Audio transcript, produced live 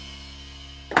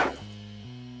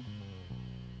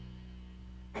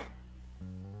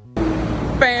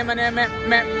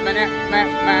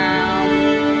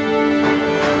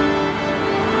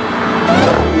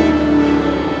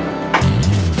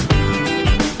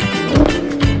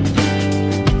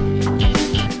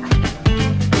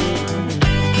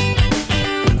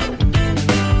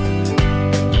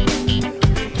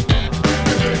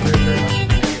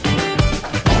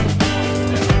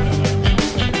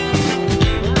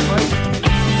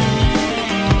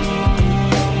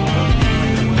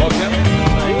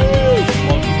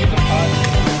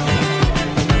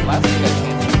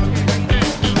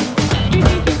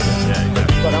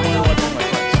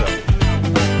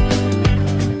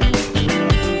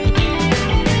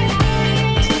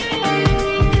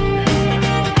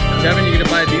Kevin, you gonna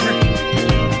buy a Beamer?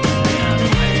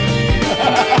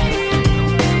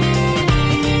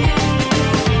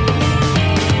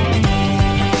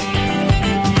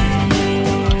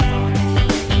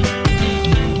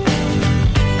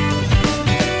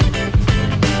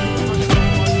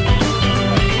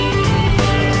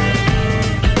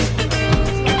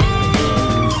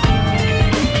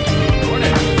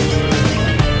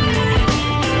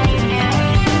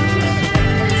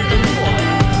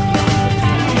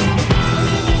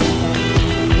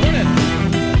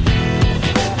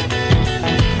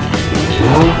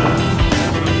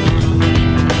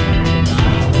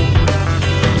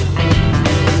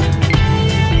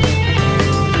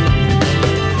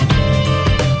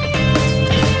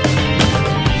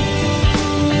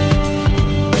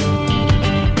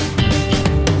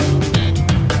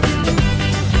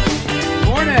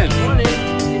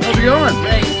 Going?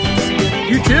 Great. See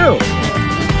you. You too.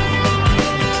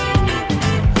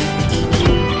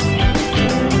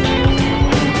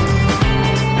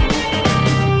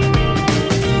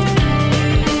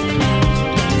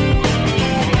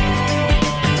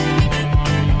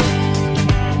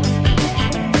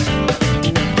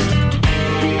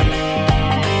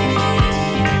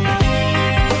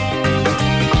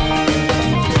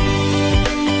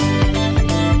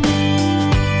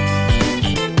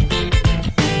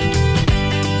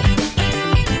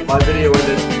 My video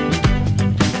ended.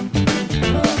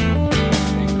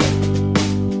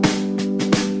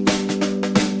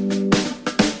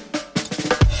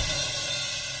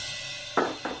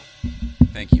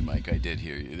 Thank you, Mike. I did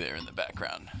hear you there in the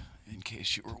background, in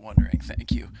case you were wondering.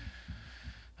 Thank you.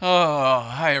 Oh,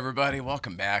 hi, everybody.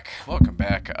 Welcome back. Welcome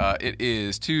back. It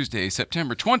is Tuesday,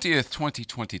 September 20th,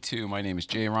 2022. My name is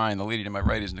Jay Ryan. The lady to my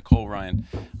right is Nicole Ryan.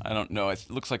 I don't know. It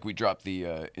looks like we dropped the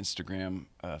Instagram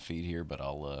feed here, but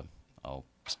I'll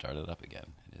start it up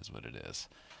again. It is what it is.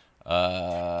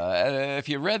 If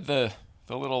you read the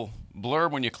little blurb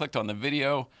when you clicked on the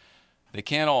video, they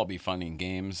can't all be fun and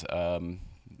games.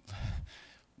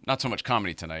 Not so much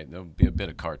comedy tonight. There'll be a bit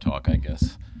of car talk, I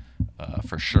guess,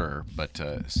 for sure. But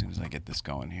as soon as I get this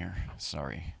going here,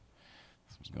 sorry.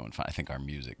 This was going fine. I think our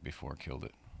music before killed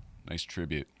it. Nice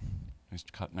tribute.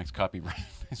 Nice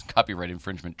copyright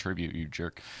infringement tribute, you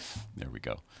jerk. There we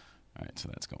go. All right, so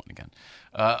that's going again.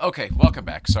 Okay, welcome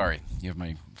back. Sorry, you have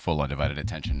my full undivided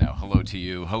attention now. Hello to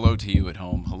you. Hello to you at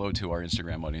home. Hello to our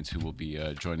Instagram audience who will be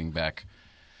joining back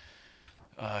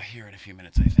here in a few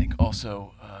minutes, I think.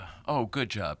 Also, oh, good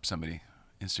job, somebody.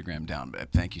 Instagram down.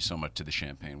 Thank you so much to the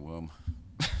Champagne Womb.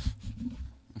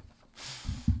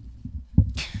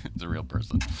 It's a real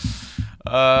person.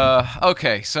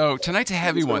 Okay, so tonight's a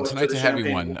heavy one.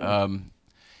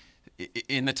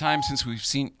 In the time since we've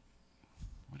seen...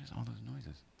 What is all those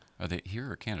noises? Are they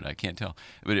here or Canada? I can't tell.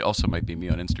 But it also might be me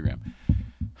on Instagram.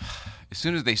 As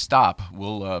soon as they stop,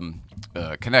 we'll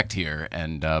connect here.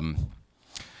 And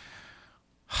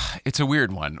it's a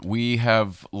weird one. We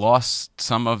have lost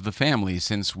some of the family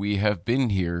since we have been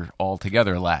here all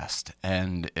together last.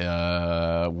 And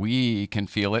we can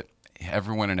feel it.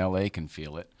 Everyone in LA can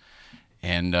feel it.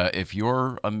 And if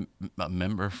you're a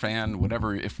member, fan,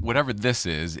 whatever this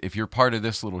is, if you're part of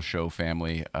this little show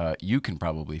family, you can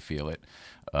probably feel it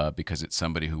because it's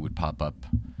somebody who would pop up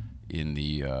in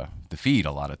the feed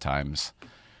a lot of times.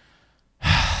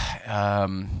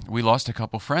 We lost a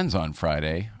couple friends on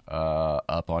Friday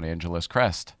up on Angeles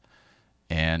Crest,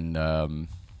 and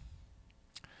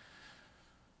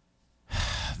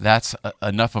that's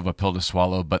enough of a pill to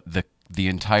swallow. But the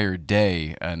entire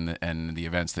day and the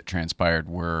events that transpired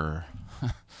were,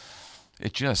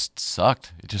 it just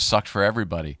sucked. It just sucked for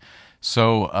everybody.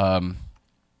 So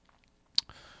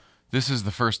this is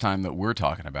the first time that we're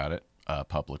talking about it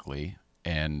publicly,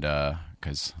 and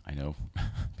because I know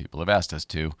people have asked us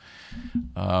to.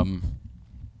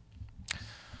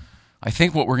 I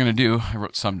think what we're going to do, I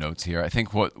wrote some notes here. I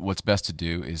think what's best to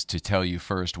do is to tell you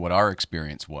first what our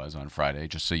experience was on Friday,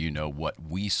 just so you know what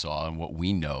we saw and what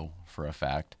we know for a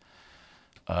fact.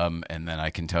 And then I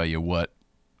can tell you what,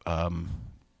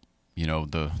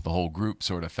 the whole group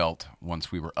sort of felt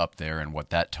once we were up there and what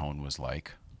that tone was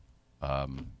like.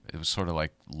 It was sort of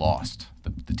like Lost,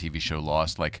 the TV show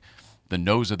Lost. Like the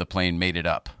nose of the plane made it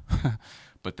up,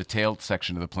 but the tail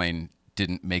section of the plane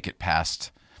didn't make it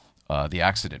past the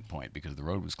accident point because the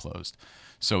road was closed.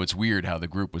 So it's weird how the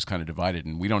group was kind of divided,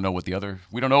 and we don't know what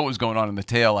was going on in the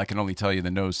tail. I can only tell you the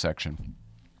nose section.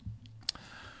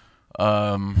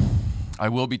 I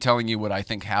will be telling you what I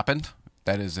think happened.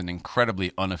 That is an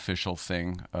incredibly unofficial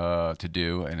thing to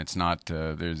do, and it's not.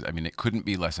 It couldn't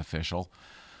be less official.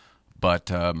 But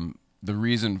the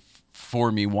reason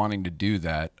for me wanting to do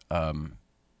that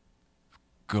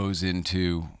goes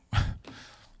into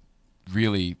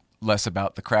really less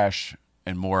about the crash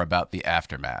and more about the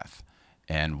aftermath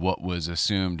and what was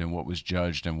assumed and what was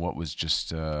judged and what was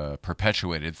just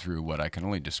perpetuated through what I can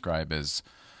only describe as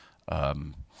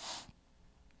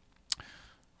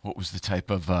what was the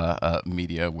type of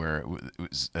media where it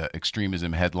was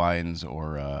extremism headlines,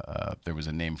 or there was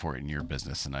a name for it in your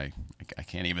business, and I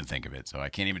can't even think of it, so I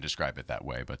can't even describe it that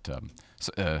way. But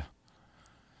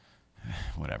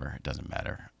whatever, it doesn't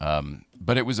matter.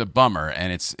 But it was a bummer,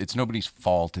 and it's nobody's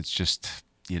fault. It's just,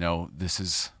 this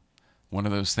is one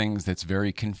of those things that's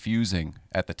very confusing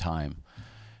at the time,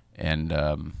 and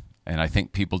I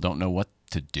think people don't know what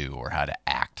to do or how to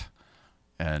act,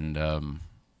 and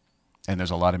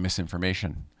there's a lot of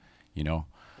misinformation, so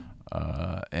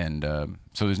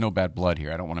there's no bad blood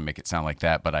here. I don't want to make it sound like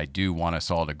that, but I do want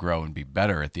us all to grow and be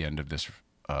better at the end of this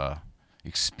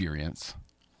experience,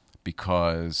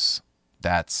 because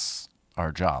that's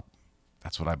our job.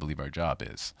 That's what I believe our job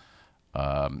is.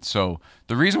 So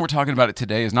the reason we're talking about it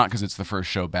today is not because it's the first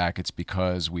show back. It's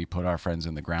because we put our friends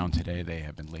in the ground today. They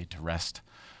have been laid to rest.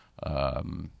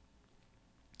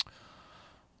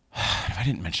 If I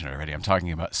didn't mention it already, I'm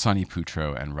talking about Sonny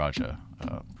Putro and Raja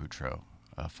Putro,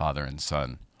 father and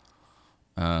son.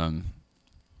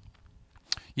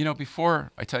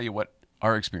 Before I tell you what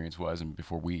our experience was, and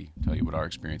before we tell you what our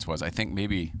experience was, I think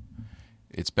maybe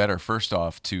it's better first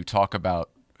off to talk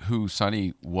about who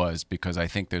Sonny was, because I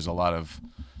think there's a lot of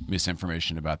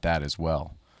misinformation about that as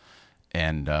well.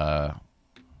 And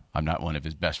I'm not one of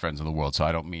his best friends in the world, so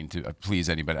I don't mean to please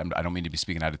anybody. I don't mean to be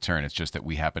speaking out of turn. It's just that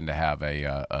we happen to have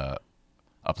a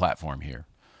platform here.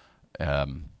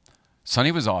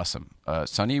 Sonny was awesome.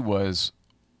 Sonny was,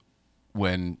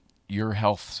 when your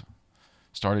health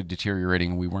started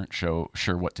deteriorating and we weren't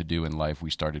sure what to do in life,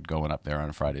 we started going up there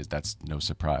on Fridays. That's no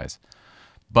surprise.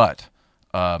 But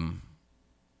I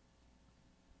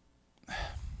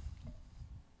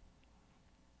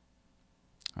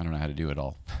don't know how to do it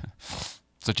all.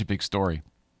 Such a big story.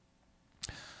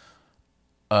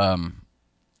 Danny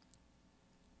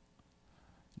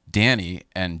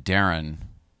and Darren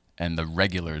and the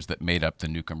regulars that made up the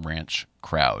Newcomb Ranch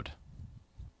crowd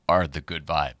are the good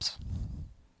vibes.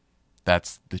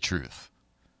 That's the truth.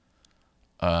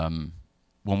 When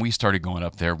we started going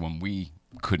up there, when we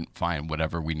couldn't find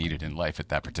whatever we needed in life at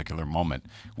that particular moment,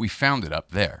 we found it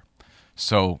up there.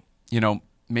 So,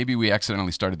 maybe we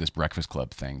accidentally started this Breakfast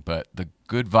Club thing, but the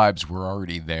good vibes were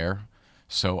already there.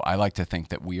 So I like to think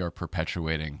that we are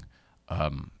perpetuating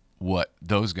what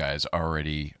those guys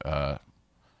already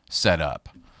set up.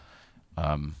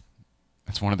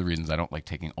 It's one of the reasons I don't like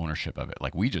taking ownership of it.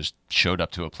 Like, we just showed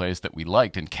up to a place that we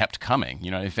liked and kept coming.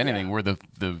 If anything, we're the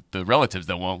relatives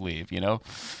that won't leave,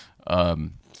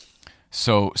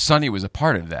 So Sonny was a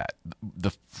part of that.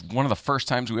 One of the first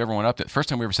times we ever went up, first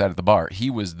time we ever sat at the bar, he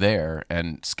was there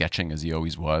and sketching as he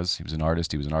always was. He was an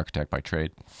artist. He was an architect by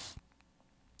trade.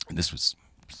 And this was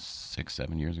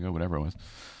 6-7 years ago, whatever it was.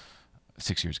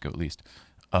 6 years ago at least.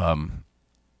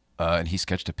 And he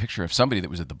sketched a picture of somebody that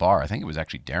was at the bar. I think it was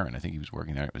actually Darren. I think he was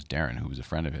working there. It was Darren, who was a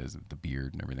friend of his, the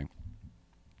beard and everything.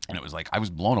 And it was like, I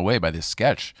was blown away by this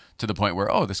sketch to the point where,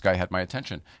 this guy had my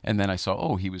attention. And then I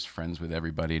saw, he was friends with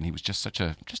everybody, and he was just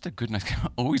a good, nice guy,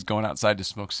 always going outside to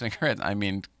smoke cigarettes. I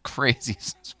mean, crazy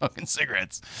smoking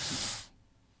cigarettes.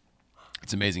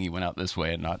 It's amazing he went out this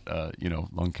way and not,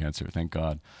 lung cancer, thank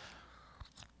God.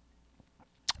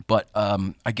 But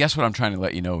I guess what I'm trying to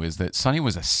let you know is that Sonny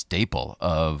was a staple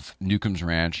of Newcomb's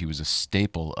Ranch. He was a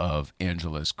staple of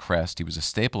Angela's Crest. He was a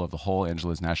staple of the whole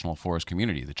Angela's National Forest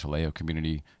community, the Chileo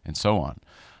community, and so on.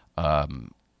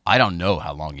 I don't know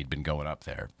how long he'd been going up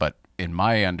there, but in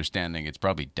my understanding, it's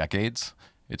probably decades.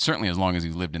 It's certainly as long as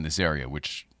he's lived in this area,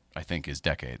 which I think is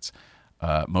decades.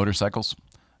 Motorcycles.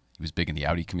 He was big in the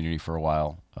Audi community for a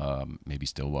while, maybe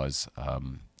still was.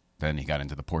 Then he got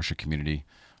into the Porsche community.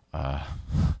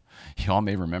 Y'all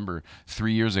may remember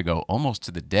 3 years ago, almost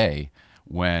to the day,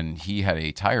 when he had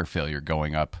a tire failure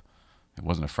going up It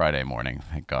wasn't a Friday morning,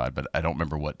 thank God, but I don't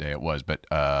remember what day it was. But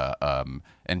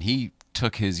and he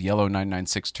took his yellow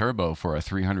 996 turbo for a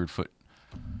 300-foot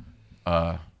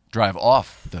drive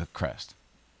off the crest.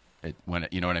 It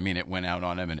went, you know what I mean? It went out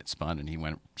on him and it spun, and he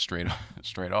went straight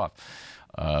off.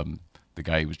 The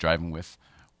guy he was driving with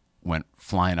went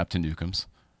flying up to Newcomb's.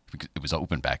 It was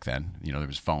open back then. You know, there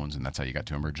was phones, and that's how you got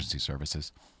to emergency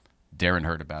services. Darren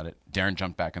heard about it. Darren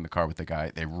jumped back in the car with the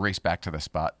guy. They raced back to the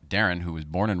spot. Darren, who was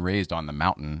born and raised on the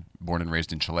mountain, born and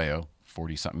raised in Chileo,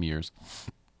 40-something years,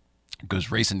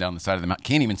 goes racing down the side of the mountain.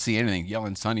 Can't even see anything,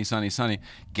 yelling, "Sonny, Sonny, Sonny."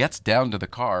 Gets down to the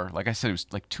car. Like I said, it was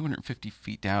like 250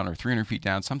 feet down or 300 feet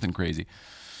down, something crazy.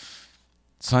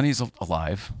 Sonny's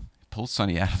alive. Pulls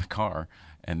Sonny out of the car,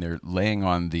 and they're laying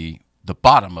on the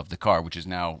bottom of the car, which is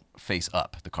now face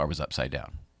up. The car was upside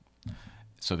down.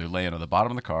 So they're laying on the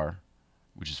bottom of the car,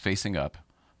 which is facing up,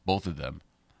 both of them.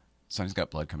 Sonny's got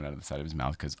blood coming out of the side of his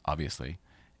mouth, because obviously.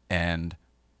 And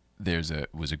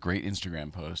was a great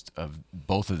Instagram post of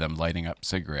both of them lighting up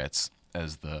cigarettes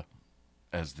as the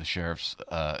sheriff's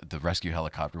the rescue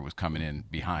helicopter was coming in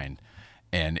behind,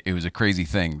 and it was a crazy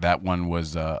thing. That one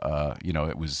was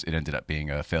it ended up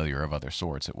being a failure of other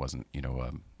sorts. It wasn't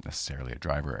necessarily a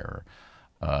driver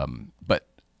error, but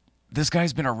this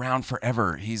guy's been around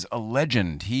forever. He's a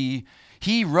legend. He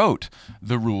wrote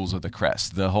the rules of the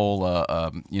crest, the whole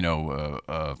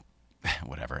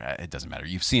whatever, it doesn't matter.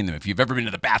 You've seen them. If you've ever been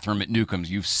to the bathroom at Newcomb's,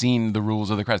 you've seen the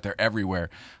rules of the crest. They're everywhere.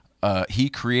 He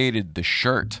created the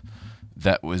shirt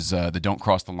that was the "Don't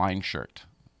Cross the Line" shirt.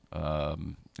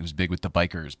 It was big with the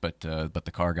bikers, but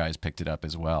the car guys picked it up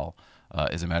as well.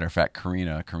 As a matter of fact,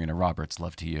 Karina Roberts,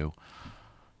 love to you,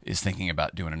 is thinking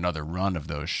about doing another run of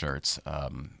those shirts,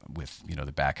 with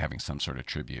the back having some sort of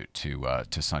tribute to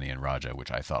Sonny and Raja,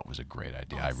 which I thought was a great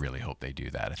idea. Awesome. I really hope they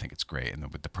do that. I think it's great,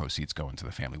 and with the proceeds going to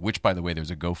the family. Which, by the way, there's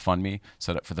a GoFundMe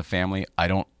set up for the family. I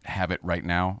don't have it right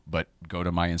now, but go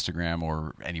to my Instagram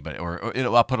or anybody,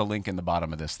 I'll put a link in the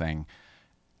bottom of this thing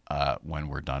when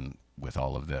we're done with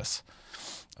all of this,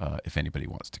 if anybody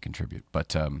wants to contribute.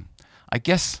 But I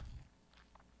guess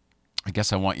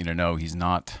I want you to know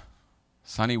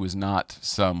Sonny was not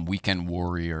some weekend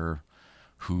warrior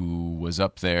who was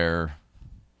up there.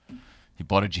 He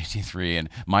bought a GT3 and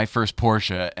my first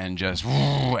Porsche and just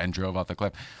and drove off the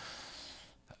cliff.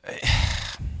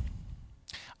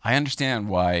 I understand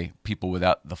why people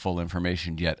without the full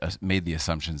information yet made the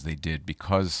assumptions they did,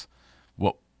 because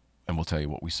and we'll tell you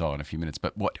what we saw in a few minutes,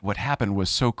 but what happened was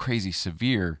so crazy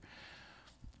severe,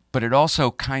 but it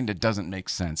also kind of doesn't make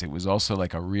sense. It was also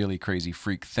like a really crazy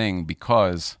freak thing,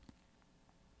 because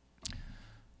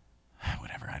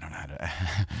whatever, I don't know how to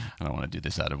I don't want to do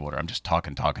this out of order. I'm just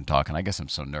talking. I guess I'm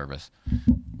so nervous.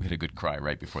 We had a good cry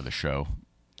right before the show.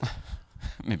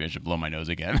 Maybe I should blow my nose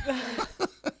again.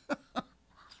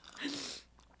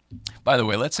 By the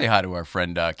way, let's say hi to our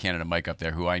friend Canada Mike up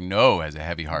there, who I know has a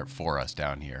heavy heart for us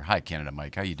down here. Hi, Canada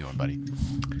Mike. How you doing, buddy?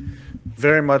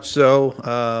 Very much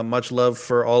so. Much love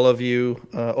for all of you.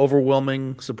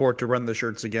 Overwhelming support to run the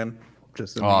shirts again.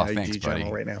 Just in the IG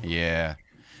channel right now. Yeah.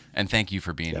 And thank you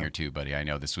for being here too, buddy. I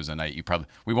know this was a night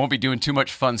we won't be doing too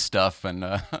much fun stuff, and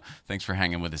thanks for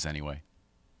hanging with us anyway.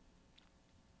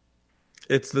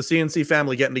 It's the CNC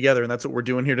family getting together, and that's what we're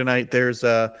doing here tonight. There's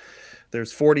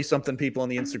 40-something people on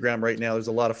the Instagram right now. There's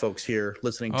a lot of folks here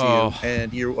listening to you,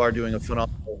 and you are doing a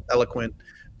phenomenal, eloquent,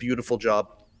 beautiful job.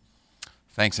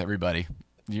 Thanks, everybody.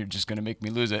 You're just going to make me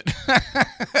lose it.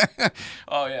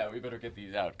 Oh, yeah, we better get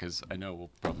these out, because I know we'll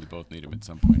probably both need them at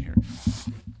some point here.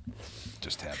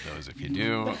 Just have those if you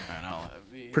do, and I'll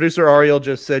have these. Producer Ariel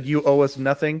just said, "You owe us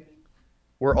nothing.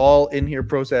 We're all in here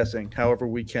processing however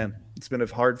we can." It's been a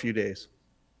hard few days.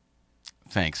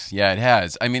 Thanks. Yeah, it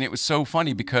has. I mean, it was so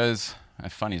funny because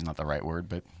funny is not the right word,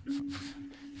 but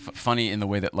funny in the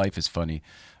way that life is funny.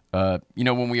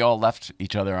 When we all left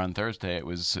each other on Thursday, it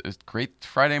was a great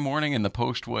Friday morning, and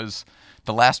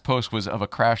the last post was of a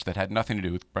crash that had nothing to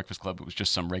do with Breakfast Club. It was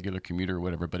just some regular commuter or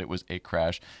whatever, but it was a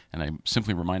crash, and I'm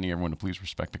simply reminding everyone to please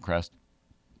respect the crest.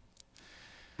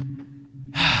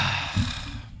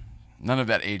 None of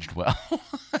that aged well.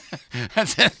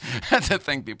 That's it. That's a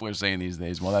thing people are saying these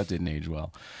days. Well, that didn't age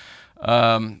well.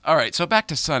 All right, so back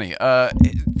to Sonny.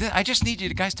 I just need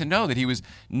you guys to know that he was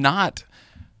not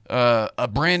a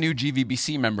brand new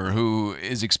GVBC member who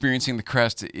is experiencing the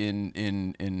crest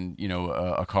in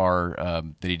a car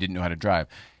that he didn't know how to drive.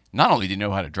 Not only did he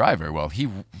know how to drive very well,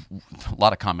 a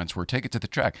lot of comments were, take it to the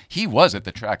track. He was at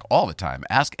the track all the time.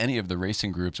 Ask any of the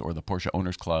racing groups or the Porsche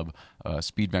Owners Club,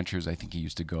 Speed Ventures, I think he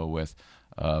used to go with.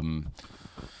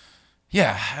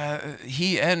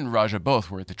 He and Raja both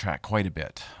were at the track quite a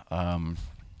bit.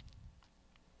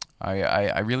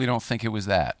 I really don't think it was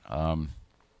that.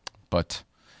 But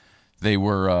they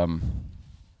were.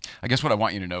 I guess what I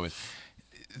want you to know is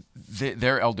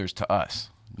they're elders to us.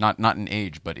 Not in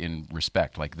age, but in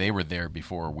respect. Like, they were there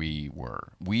before we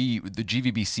were. The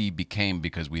GVBC became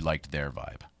because we liked their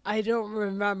vibe. I don't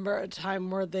remember a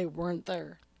time where they weren't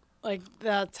there. Like,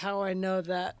 that's how I know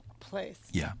that place.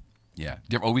 Yeah.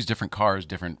 Always different cars,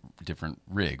 different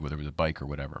rig, whether it was a bike or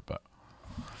whatever. But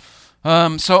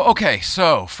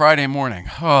so Friday morning.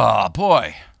 Oh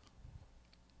boy,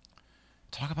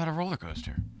 talk about a roller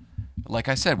coaster. Like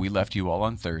I said, we left you all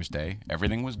on Thursday.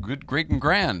 Everything was good, great, and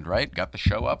grand, right? Got the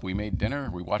show up. We made dinner.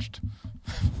 We watched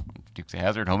Dukes of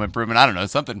Hazzard, Home Improvement. I don't know,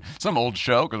 some old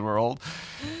show because we're old.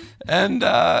 And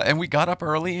we got up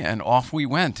early and off we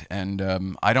went. And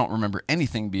I don't remember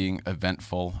anything being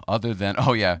eventful other than,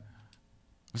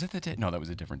 was that the day? No, that was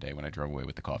a different day when I drove away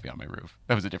with the coffee on my roof.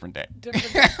 That was a different day.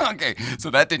 Okay, so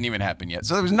that didn't even happen yet.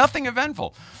 So there was nothing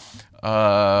eventful.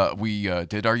 We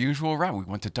did our usual route. We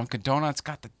went to Dunkin' Donuts,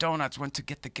 got the donuts, went to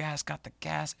get the gas, got the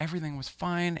gas. Everything was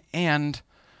fine. And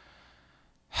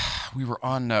we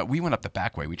went up the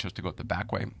back way. We chose to go up the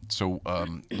back way. So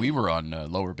we were on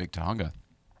Lower Big Tahunga.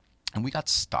 And we got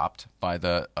stopped by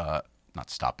not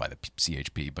stopped by the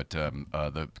CHP, but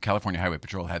the California Highway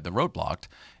Patrol had the road blocked,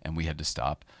 and we had to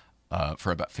stop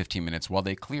for about 15 minutes while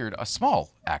they cleared a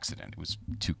small accident. It was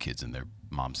 2 kids in their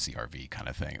mom's CRV kind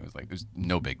of thing. It was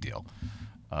no big deal.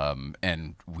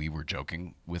 And we were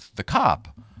joking with the cop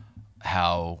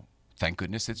how, thank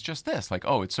goodness it's just this. Like,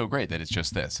 oh, it's so great that it's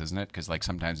just this, isn't it? Because, like,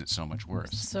 sometimes it's so much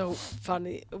worse. So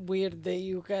funny, weird that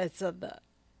you guys said that.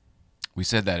 We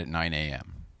said that at 9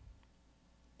 a.m.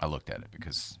 I looked at it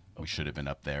because we should have been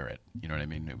up there at, you know what I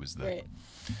mean? It was Right.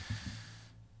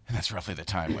 And that's roughly the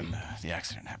time when the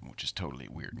accident happened, which is totally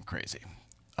weird and crazy.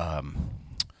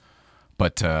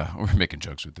 But we're making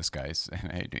jokes with this guy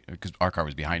because our car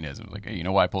was behind us. And was like, hey, you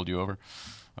know why I pulled you over?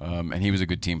 And he was a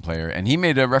good team player. And he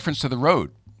made a reference to the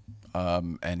road.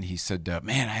 And he said,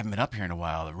 man, I haven't been up here in a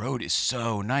while. The road is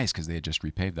so nice, because they had just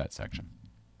repaved that section.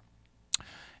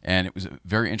 And it was a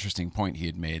very interesting point he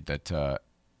had made that,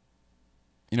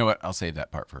 you know what, I'll save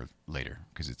that part for later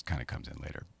because it kind of comes in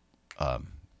later.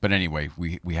 But anyway,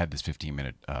 we had this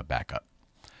 15-minute backup.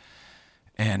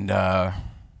 And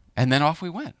then off we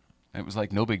went. It was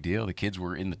like no big deal. The kids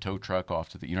were in the tow truck off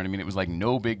to the, you know what I mean? It was like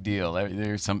no big deal.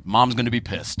 There's some mom's going to be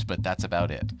pissed, but that's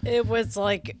about it. It was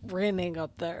like raining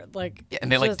up there. Like, yeah, and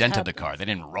they like dented the car. They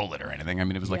didn't roll it or anything. I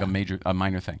mean, it was like a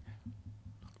minor thing.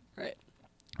 Right.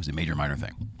 It was a major minor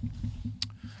thing.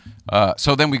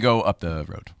 So then we go up the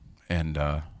road, and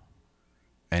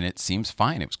it seems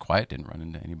fine. It was quiet. Didn't run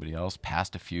into anybody else.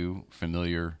 Passed a few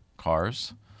familiar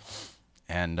cars,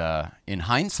 and in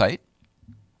hindsight,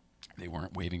 they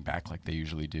weren't waving back like they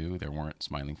usually do. There weren't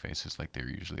smiling faces like there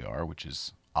usually are, which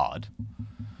is odd.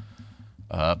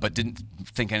 But didn't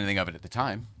think anything of it at the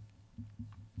time.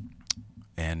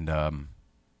 And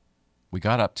we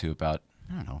got up to about,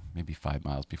 I don't know, maybe 5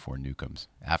 miles before Newcomb's,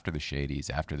 after the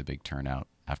Shadies, after the big turnout,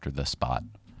 after the spot.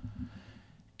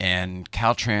 And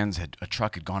Caltrans a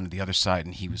truck had gone to the other side,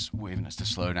 and he was waving us to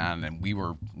slow down, and we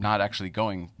were not actually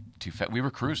going too fast. We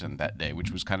were cruising that day, which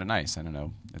was kind of nice. I don't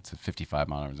know. It's a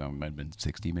 55-mile-an-hour zone. It might have been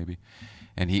 60 maybe.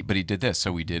 But he did this,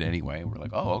 so we did anyway. We're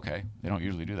like, oh, okay. They don't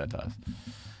usually do that to us.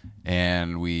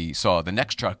 And we saw the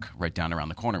next truck right down around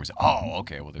the corner. We said, oh,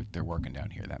 okay, well, they're working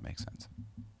down here. That makes sense.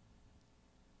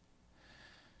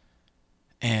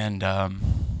 And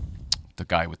the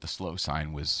guy with the slow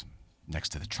sign was next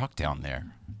to the truck down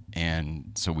there.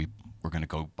 And so we were going to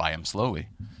go by him slowly.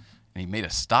 And he made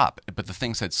us stop, but the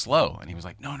thing said slow. And he was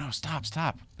like, no,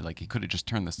 stop. Like, he could have just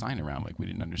turned the sign around, like we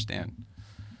didn't understand.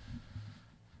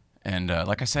 And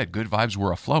like I said, good vibes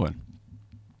were a-flowing.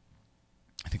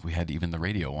 I think we had even the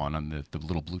radio on the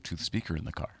little Bluetooth speaker in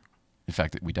the car. In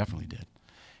fact, we definitely did.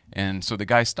 And so the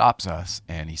guy stops us,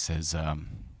 and he says,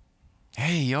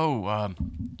 hey, yo,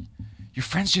 your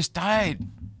friends just died.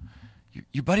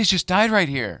 Your buddies just died right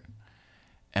here.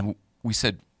 And we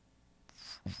said,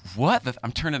 what?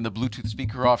 I'm turning the Bluetooth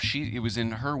speaker off. It was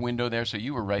in her window there, so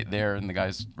you were right there, and the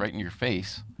guy's right in your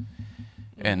face.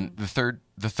 And the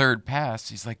third pass,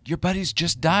 he's like, your buddies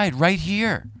just died right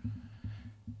here.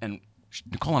 And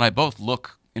Nicole and I both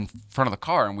look in front of the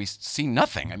car, and we see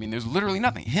nothing. I mean, there's literally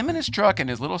nothing. Him and his truck and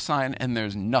his little sign, and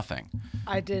there's nothing.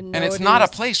 I didn't know. And it's not a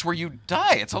place where you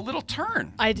die. It's a little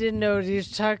turn. I didn't know what he was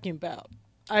talking about.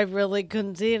 I really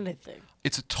couldn't see anything.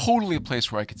 It's totally a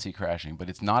place where I could see crashing, but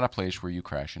it's not a place where you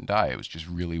crash and die. It was just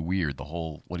really weird.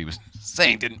 What he was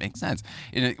saying didn't make sense.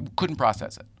 It couldn't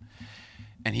process it.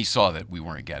 And he saw that we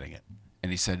weren't getting it.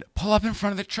 And he said, pull up in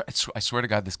front of the truck. I swear to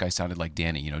God, this guy sounded like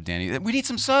Danny. You know, Danny, we need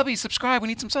some subbies, subscribe, we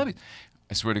need some subbies.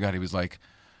 I swear to God, he was like,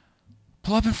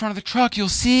 pull up in front of the truck, you'll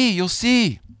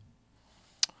see.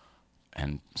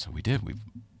 And so we did. We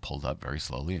pulled up very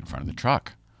slowly in front of the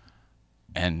truck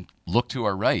and looked to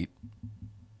our right.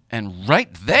 And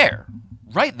right there,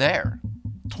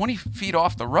 20 feet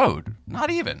off the road,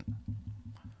 not even,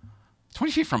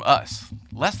 20 feet from us,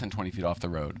 less than 20 feet off the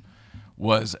road,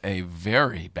 was a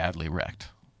very badly wrecked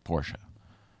Porsche.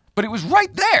 But it was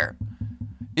right there.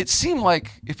 It seemed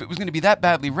like if it was going to be that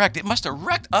badly wrecked, it must have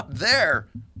wrecked up there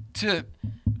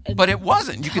but it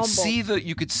wasn't.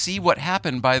 You could see what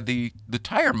happened by the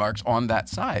tire marks on that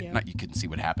side. Yeah. Not you couldn't see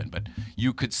what happened, but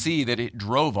you could see that it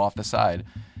drove off the side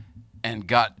and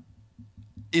got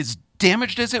as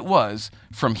damaged as it was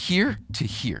from here to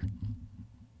here.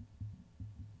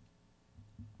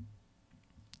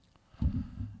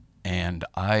 And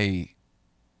I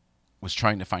was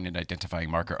trying to find an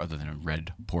identifying marker other than a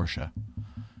red Porsche.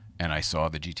 And I saw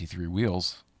the GT3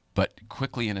 wheels. But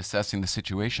quickly in assessing the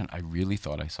situation, I really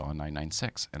thought I saw a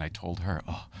 996. And I told her,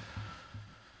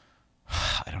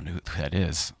 I don't know who that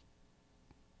is.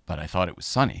 But I thought it was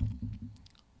Sonny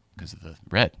because of the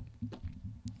red.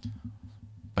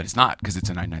 But it's not because it's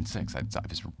a 996. I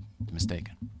was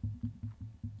mistaken.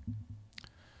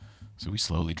 So we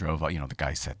slowly drove out. You know, the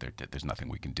guy said there's nothing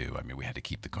we can do. I mean, we had to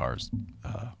keep the cars.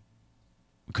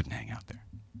 We couldn't hang out there.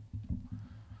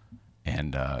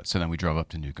 And so then we drove up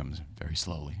to Newcomb's very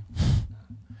slowly.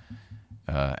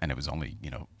 And it was only,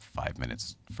 5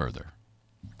 minutes further.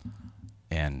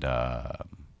 And,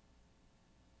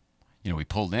 we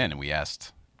pulled in and we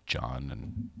asked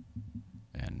John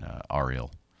and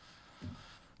Ariel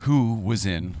who was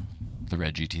in the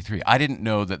red GT3. I didn't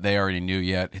know that they already knew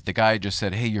yet. The guy just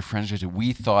said, hey, your friends are...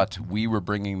 We thought we were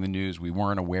bringing the news. We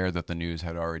weren't aware that the news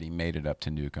had already made it up to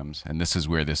Newcomb's. And this is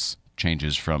where this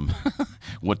changes from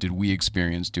what did we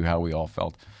experience to how we all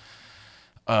felt.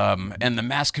 And the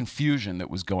mass confusion that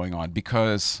was going on,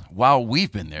 because while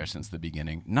we've been there since the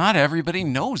beginning, not everybody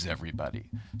knows everybody.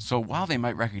 So while they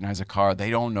might recognize a car,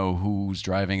 they don't know who's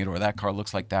driving it, or that car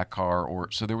looks like that car,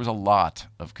 so there was a lot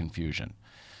of confusion.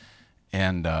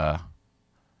 And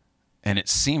it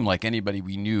seemed like anybody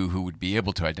we knew who would be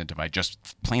able to identify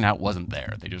just plain out wasn't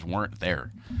there. They just weren't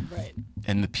there. Right.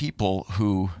 And the people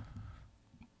who...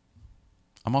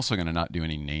 I'm also going to not do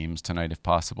any names tonight if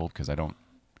possible, because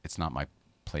it's not my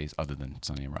place other than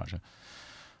Sonny and Raja.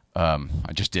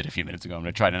 I just did a few minutes ago. I'm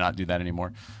going to try to not do that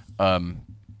anymore.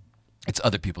 It's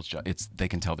other people's job. They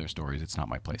can tell their stories. It's not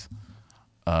my place.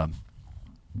 And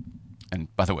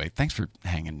by the way, thanks for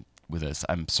hanging with us.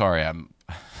 I'm sorry.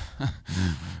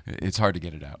 It's hard to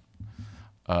get it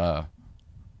out.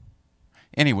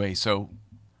 Anyway, so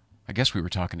I guess we were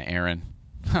talking to Aaron.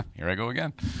 Here I go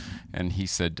again. And he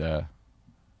said,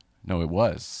 no, it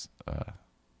was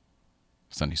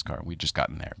Sonny's car. We'd just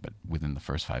gotten there, but within the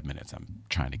first 5 minutes, I'm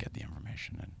trying to get the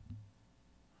information. And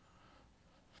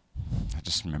I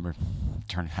just remember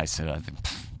I said, I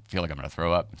feel like I'm going to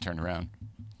throw up. I turned around,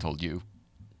 told you.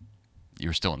 You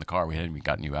were still in the car. We hadn't even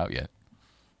gotten you out yet.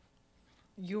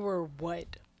 You were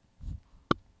white.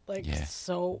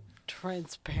 So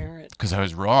transparent. Because I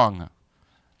was wrong.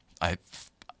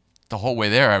 The whole way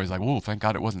there, I was like, "Whoa, thank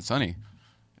God it wasn't Sonny."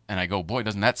 And I go, "Boy,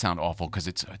 doesn't that sound awful?" Because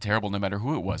it's terrible no matter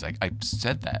who it was. I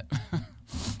said that.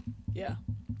 Yeah.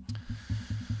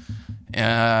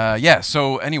 Yeah.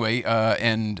 So anyway,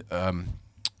 and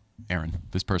Aaron,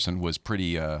 this person was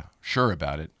pretty sure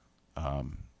about it,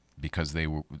 because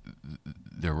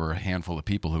there were a handful of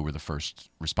people who were the first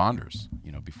responders,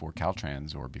 before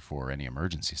Caltrans or before any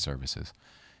emergency services.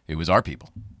 It was our people.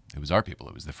 It was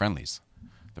the friendlies,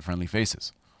 the friendly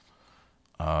faces,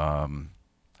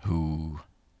 who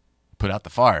put out the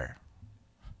fire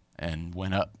and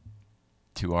went up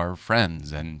to our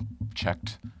friends and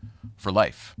checked for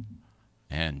life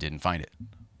and didn't find it.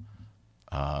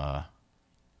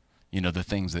 The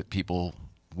things that people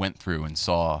went through and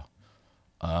saw.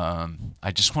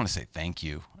 I just want to say thank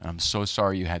you. I'm so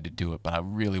sorry you had to do it, but I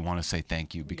really want to say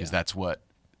thank you, because that's what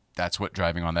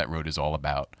driving on that road is all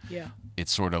about. Yeah.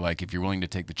 It's sort of like, if you're willing to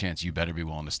take the chance, you better be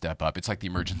willing to step up. It's like the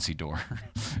emergency door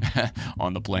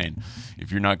on the plane.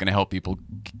 If you're not going to help people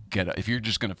if you're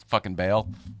just going to fucking bail,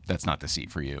 that's not the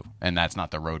seat for you, and that's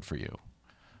not the road for you.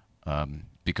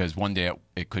 Because one day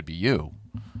it could be you.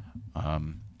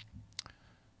 And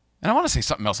I want to say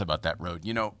something else about that road.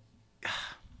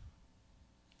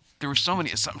 There were so many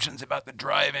assumptions about the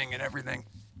driving and everything.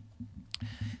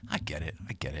 I get it.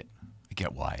 I get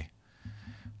why.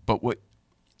 But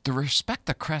the Respect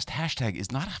the Crest hashtag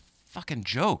is not a fucking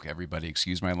joke, everybody.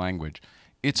 Excuse my language.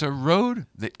 It's a road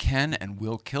that can and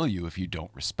will kill you if you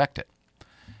don't respect it.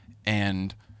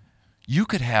 And you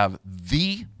could have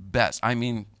the best, I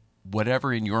mean,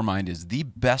 whatever in your mind is the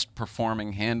best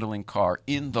performing handling car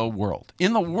in the world,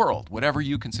 whatever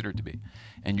you consider it to be.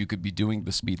 And you could be doing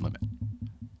the speed limit.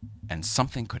 And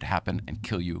something could happen and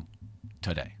kill you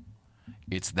today.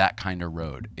 It's that kind of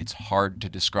road. It's hard to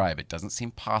describe. It doesn't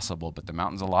seem possible, but the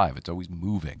mountain's alive. It's always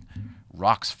moving.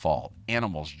 Rocks fall.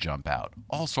 Animals jump out.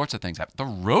 All sorts of things happen. The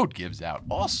road gives out.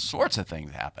 All sorts of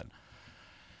things happen.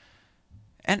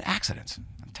 And accidents.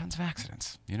 Tons of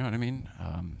accidents. You know what I mean?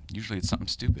 Usually it's something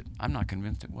stupid. I'm not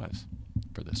convinced it was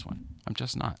for this one. I'm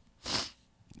just not.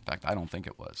 In fact, I don't think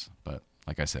it was. But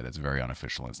like I said, it's very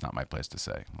unofficial. It's not my place to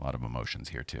say. A lot of emotions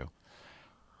here, too.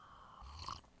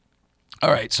 All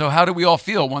right, so how do we all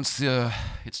feel once it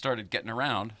started getting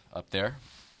around up there?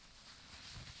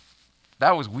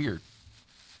 That was weird.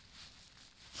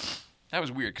 That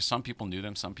was weird because some people knew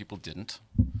them, some people didn't.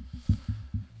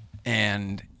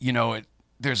 And, you know,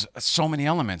 there's so many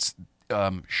elements.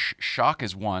 Shock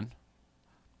is one.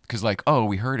 Because, like, oh,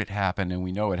 we heard it happen and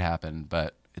we know it happened,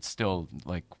 but it's still,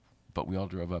 like, but we all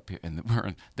drove up here and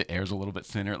the air's a little bit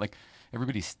thinner. Like,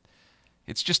 everybody's,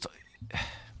 it's just...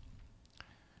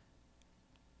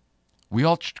 We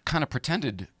all kind of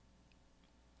pretended,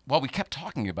 while we kept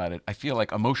talking about it, I feel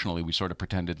like emotionally we sort of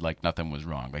pretended like nothing was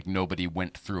wrong. Like nobody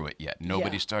went through it yet.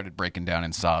 Nobody started breaking down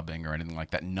and sobbing or anything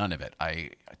like that. None of it. I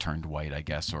turned white, I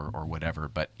guess, or whatever.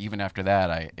 But even after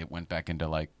that, it went back into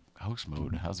like host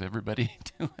mode. How's everybody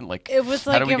doing? Like, it was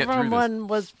like everyone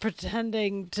was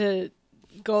pretending to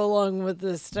go along with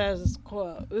the status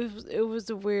quo. It was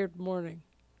a weird morning.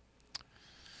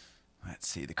 Let's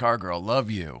see. The car girl, love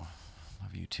you.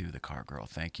 Love you too, the car girl.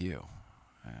 Thank you.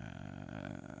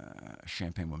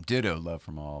 Champagne Woman. Ditto. Love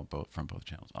from both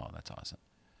channels. Oh, that's awesome.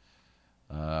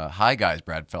 Hi, guys.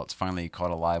 Brad Feltz. Finally caught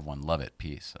a live one. Love it.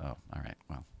 Peace. Oh, all right.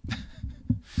 Well,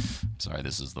 sorry,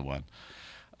 this is the one.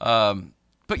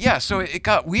 But yeah, so it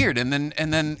got weird. And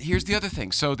then here's the other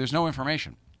thing. So there's no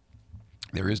information.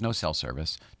 There is no cell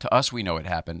service. To us, we know it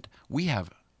happened. We have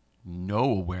no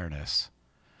awareness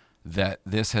that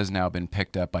this has now been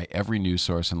picked up by every news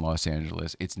source in Los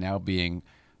Angeles. It's now being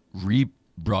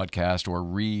rebroadcast or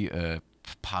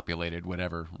repopulated,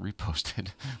 whatever, reposted,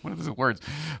 one of those words,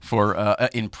 for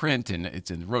in print, and it's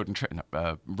in Road and Track.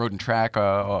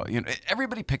 You know,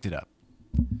 everybody picked it up.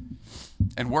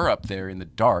 And we're up there in the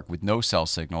dark with no cell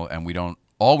signal, and we don't.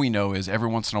 All we know is every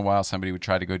once in a while somebody would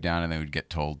try to go down, and they would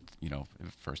get told, you know,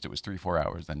 first it was 3-4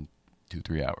 hours, then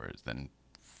 2-3 hours, then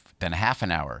half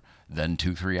an hour, then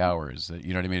 2-3 hours.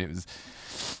 You know what I mean? It was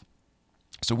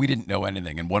so we didn't know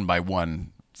anything, and one by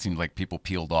one, it seemed like people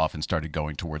peeled off and started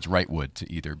going towards Wrightwood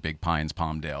to either Big Pines,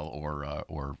 Palmdale,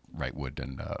 or Wrightwood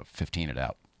and 15 it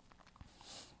out.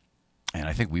 And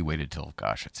I think we waited till,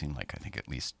 gosh, it seemed like I think at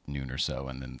least noon or so,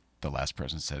 and then the last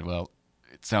person said, "Well,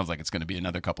 it sounds like it's going to be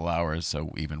another couple hours,"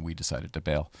 so even we decided to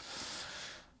bail.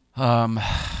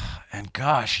 And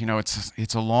gosh, you know,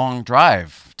 it's a long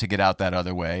drive to get out that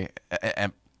other way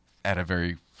at a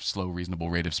very slow, reasonable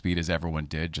rate of speed, as everyone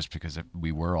did, just because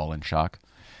we were all in shock.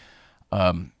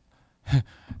 It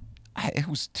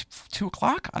was 2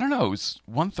 o'clock. I don't know. It was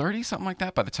 1:30, something like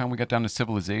that. By the time we got down to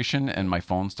Civilization, and my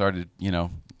phone started, you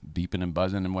know, beeping and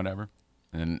buzzing and whatever,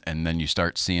 and then you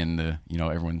start seeing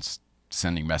everyone's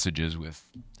sending messages with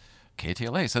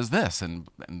KTLA says this, and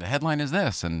the headline is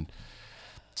this, and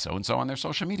so-and-so on their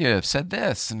social media have said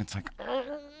this, and it's like,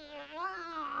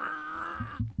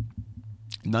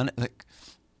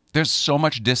 there's so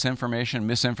much disinformation,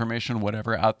 misinformation,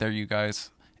 whatever out there, you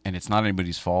guys, and it's not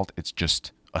anybody's fault. It's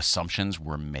just assumptions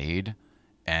were made,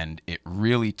 and it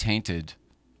really tainted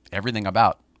everything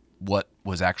about what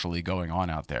was actually going on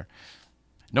out there.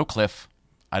 No cliff.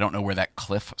 I don't know where that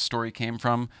cliff story came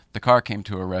from. The car came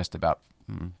to a rest about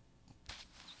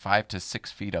 5 to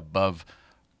 6 feet above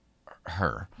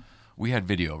her. We had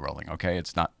video rolling, okay?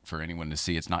 It's not for anyone to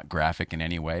see. It's not graphic in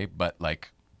any way, but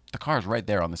like the car's right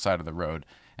there on the side of the road,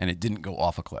 and it didn't go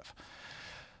off a cliff.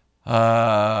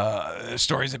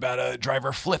 Stories about a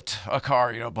driver flipped a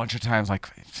car, a bunch of times. Like,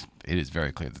 it is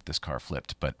very clear that this car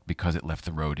flipped, but because it left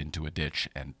the road into a ditch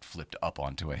and flipped up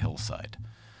onto a hillside.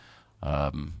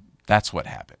 That's what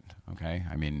happened, okay?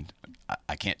 I mean,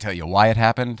 I can't tell you why it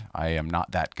happened. I am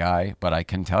not that guy, but I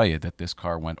can tell you that this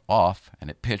car went off and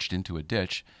it pitched into a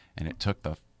ditch, and it took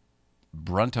the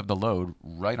brunt of the load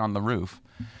right on the roof.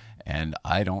 And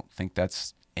I don't think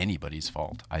that's anybody's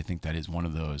fault. I think that is one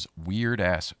of those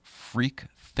weird-ass freak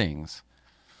things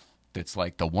that's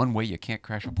like the one way you can't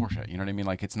crash a Porsche. You know what I mean?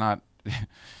 Like, it's not...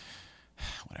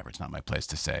 whatever, it's not my place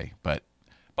to say. But,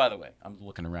 by the way, I'm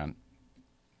looking around.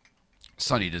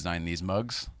 Sonny designed these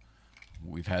mugs.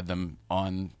 We've had them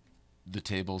on the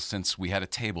table since we had a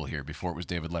table here before it was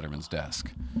David Letterman's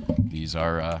desk. These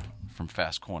are from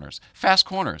Fast Corners. Fast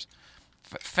Corners.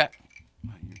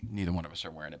 Neither one of us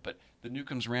are wearing it, but the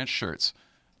Newcomb's Ranch shirts.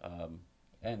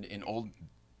 And in old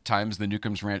times, the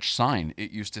Newcomb's Ranch sign,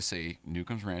 it used to say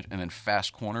Newcomb's Ranch and then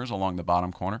Fast Corners along the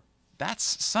bottom corner.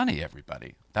 That's Sonny,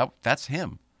 everybody. That's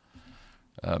him.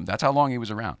 That's how long he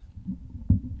was around.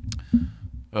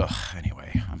 Ugh,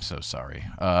 anyway, I'm so sorry.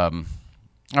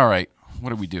 All right, what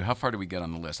did we do? How far did we get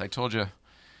on the list? I told you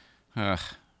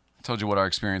what our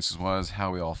experiences was,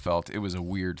 how we all felt. It was a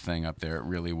weird thing up there. It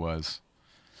really was.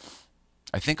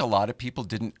 I think a lot of people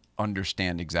didn't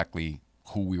understand exactly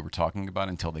who we were talking about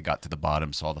until they got to the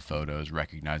bottom, saw the photos,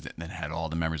 recognized it, and then had all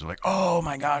the memories of like, oh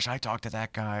my gosh, I talked to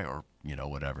that guy, or,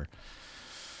 whatever.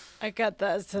 I got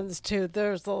that sense too.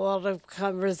 There's a lot of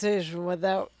conversation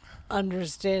without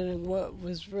understanding what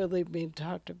was really being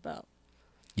talked about.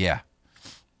 Yeah.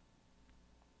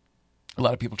 A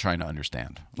lot of people trying to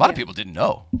understand. A lot of people didn't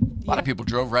know. A lot of people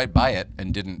drove right by it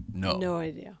and didn't know. No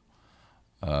idea.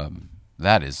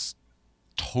 That is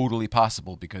totally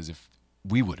possible because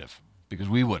we would have.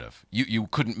 You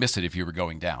couldn't miss it if you were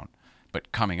going down.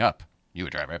 But coming up, you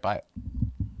would drive right by it.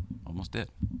 Almost did.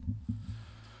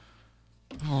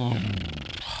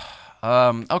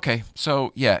 Okay,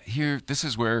 so here this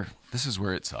is where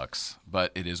it sucks,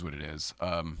 but it is what it is.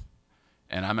 And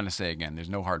I'm gonna say again, there's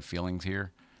no hard feelings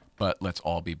here, but let's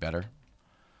all be better.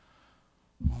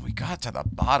 When we got to the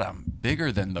bottom,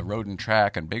 bigger than the Road and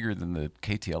Track and bigger than the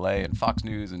KTLA and Fox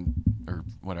News or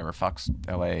whatever, Fox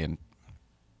LA and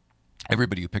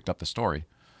everybody who picked up the story,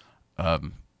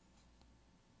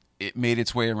 it made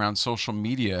its way around social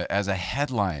media as a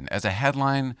headline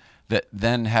that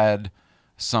then had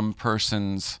some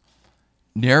person's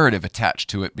narrative attached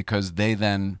to it because they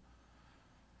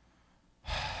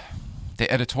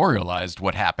editorialized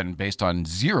what happened based on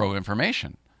zero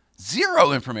information. It's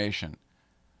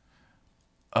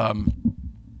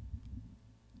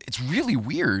really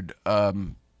weird. I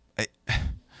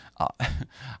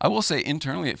will say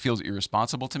internally it feels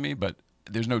irresponsible to me, but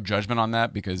there's no judgment on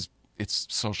that because it's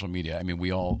social media. I mean,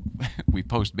 we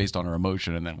post based on our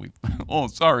emotion and then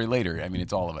sorry later. I mean,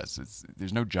 it's all of us.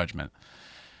 There's no judgment.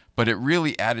 But it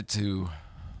really added to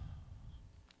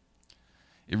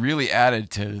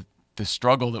the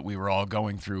struggle that we were all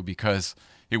going through because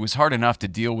it was hard enough to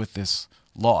deal with this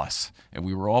loss and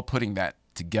we were all putting that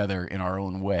together in our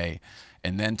own way.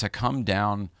 And then to come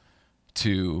down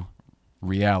to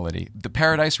reality, the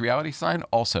Paradise reality sign,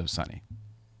 also Sonny.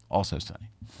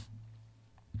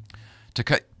 To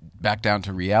cut back down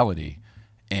to reality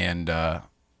and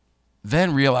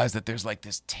then realize that there's like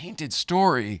this tainted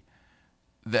story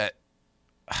that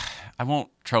I won't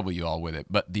trouble you all with it,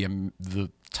 but the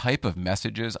type of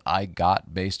messages I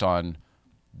got based on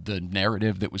the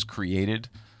narrative that was created,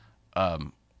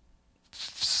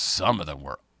 some of them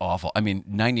were awful. I mean,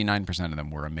 99% of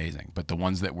them were amazing, but the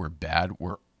ones that were bad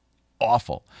were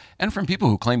awful. And from people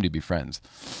who claim to be friends.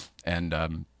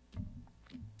 And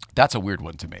that's a weird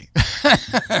one to me.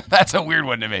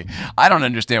 I don't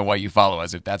understand why you follow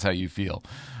us if that's how you feel.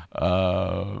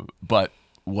 But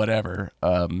whatever.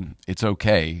 It's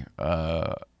okay.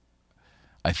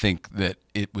 I think that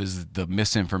it was the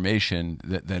misinformation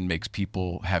that then makes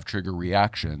people have trigger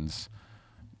reactions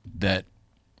that,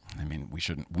 I mean,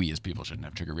 we as people shouldn't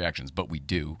have trigger reactions, but we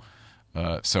do.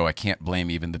 So I can't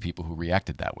blame even the people who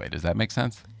reacted that way. Does that make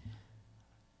sense?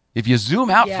 If you zoom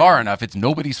out far enough, it's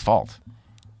nobody's fault.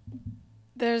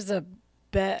 There's a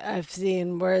bet I've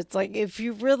seen where it's like, if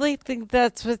you really think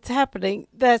that's what's happening,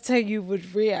 that's how you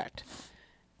would react.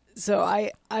 So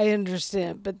I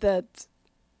understand, but that's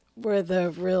where the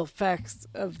real facts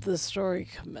of the story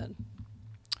come in.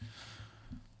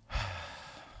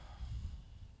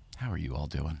 How are you all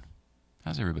doing?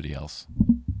 How's everybody else?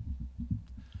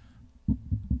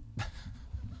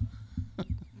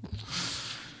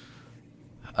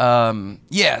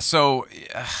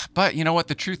 But you know what?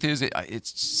 The truth is, it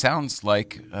sounds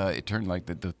like it turned like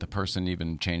the person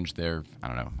even changed their, I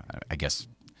don't know, I guess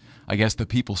the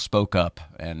people spoke up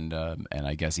and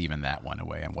I guess even that went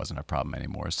away and wasn't a problem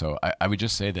anymore. So I would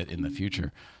just say that in the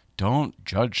future, don't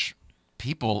judge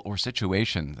people or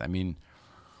situations. I mean,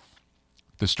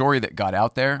 the story that got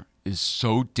out there is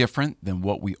so different than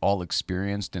what we all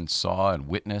experienced and saw and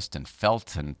witnessed and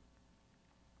felt and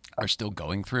are still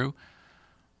going through,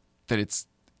 that it's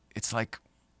like,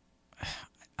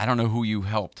 I don't know who you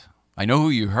helped. I know who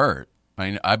you hurt.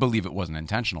 I believe it wasn't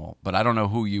intentional, but I don't know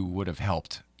who you would have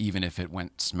helped even if it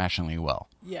went smashingly well.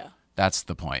 Yeah. That's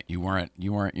the point. You're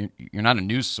not a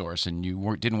news source, and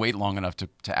didn't wait long enough to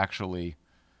actually,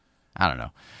 I don't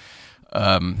know.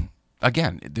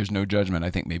 Again, there's no judgment. I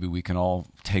think maybe we can all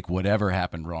take whatever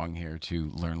happened wrong here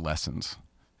to learn lessons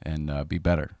and be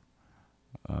better.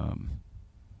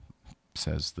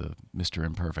 Says the Mr.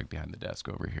 Imperfect behind the desk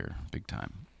over here, big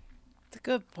time. It's a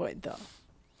good point, though.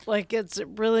 Like, it's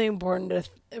really important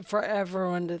for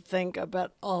everyone to think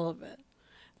about all of it.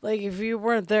 Like, if you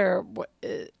weren't there,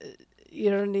 you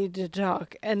don't need to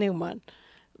talk anyone.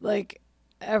 Like,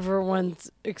 everyone's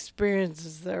experience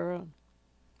is their own.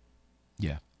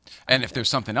 Yeah. And if there's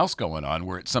something else going on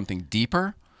where it's something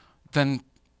deeper, then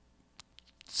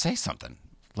say something.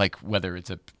 Like whether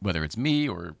it's me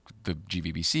or the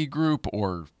GVBC group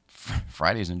or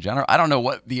Fridays in general. I don't know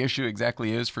what the issue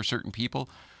exactly is for certain people,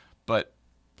 but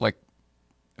like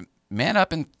man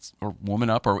up or woman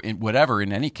up or whatever.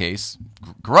 In any case,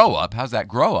 grow up. How's that?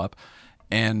 Grow up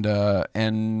and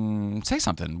say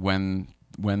something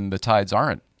when the tides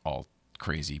aren't all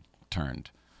crazy turned.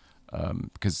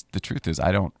 Because the truth is,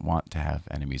 I don't want to have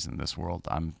enemies in this world.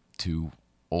 I'm too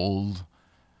old.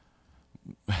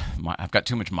 I've got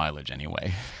too much mileage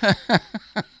anyway.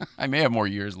 I may have more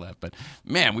years left, but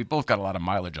man, we both got a lot of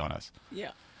mileage on us.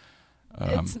 Yeah.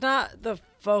 It's not the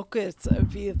focus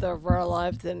of either of our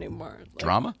lives anymore. Like,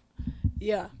 drama?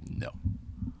 Yeah. No,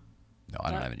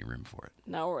 I don't have any room for it.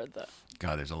 Not worth it.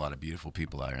 God, there's a lot of beautiful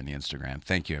people out here on the Instagram.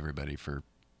 Thank you, everybody, for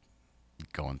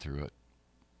going through it.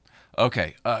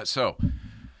 Okay, so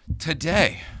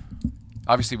today,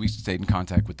 obviously we stayed in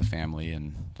contact with the family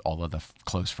and all of the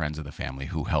close friends of the family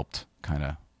who helped kind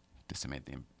of disseminate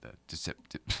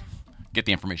get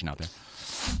the information out there.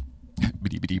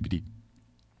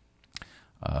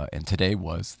 And today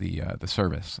was the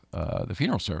service, the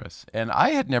funeral service. And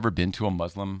I had never been to a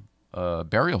Muslim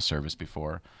burial service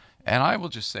before, and I will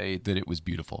just say that it was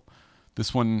beautiful.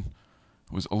 This one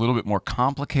was a little bit more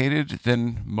complicated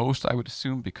than most, I would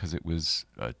assume, because it was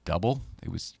double. It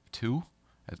was two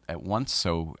at once,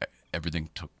 so everything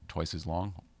took twice as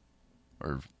long,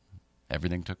 or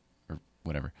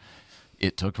whatever.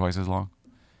 It took twice as long.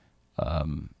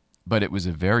 But it was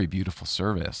a very beautiful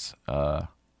service.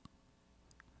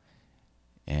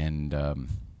 And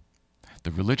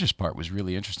the religious part was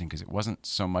really interesting because it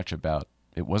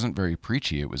wasn't very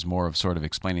preachy. It was more of sort of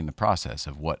explaining the process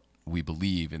of what we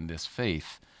believe in this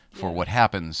faith for what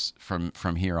happens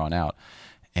from here on out.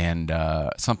 And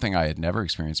something I had never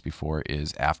experienced before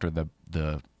is after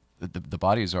the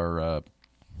bodies are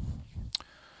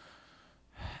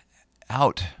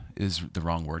out is the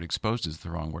wrong word, exposed is the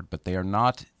wrong word, but they are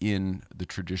not in the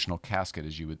traditional casket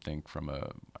as you would think from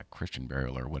a Christian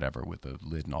burial or whatever with a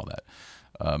lid and all that.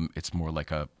 It's more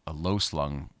like a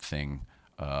low-slung thing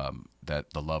that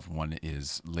the loved one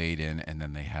is laid in, and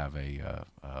then they have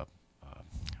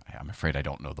I'm afraid I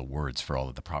don't know the words for all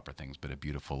of the proper things, but a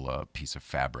beautiful piece of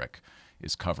fabric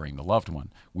is covering the loved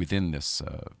one within this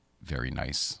very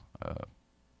nice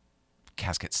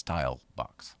casket-style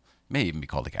box. May even be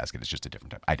called a casket. It's just a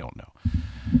different type. I don't know.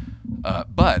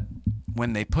 But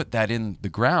when they put that in the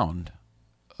ground,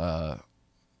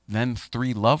 then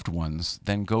three loved ones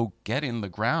then go get in the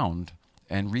ground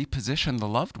and reposition the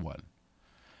loved one.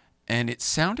 And it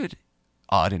sounded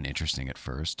odd and interesting at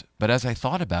first, but as I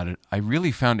thought about it, I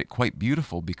really found it quite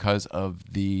beautiful because of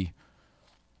the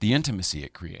intimacy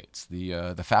it creates.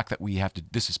 The fact that we have to.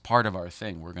 This is part of our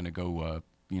thing. We're going to go.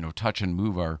 Touch and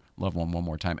move our loved one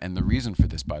more time. And the reason for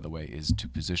this, by the way, is to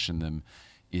position them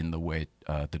in the way,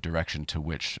 the direction to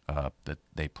which that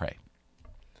they pray.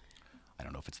 I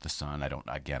don't know if it's the sun.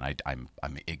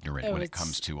 I'm ignorant when it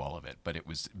comes to all of it, but it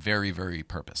was very, very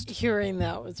purposed. Hearing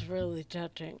that was really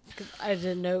touching because I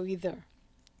didn't know either.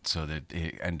 So that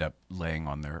they end up laying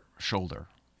on their shoulder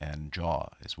and jaw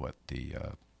is what the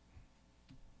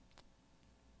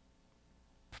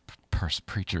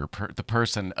the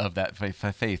person of that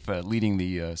faith leading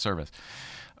the service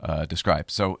described.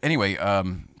 So anyway,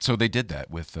 so they did that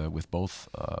with both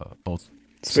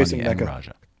Sunny and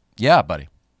Raja. Yeah, buddy.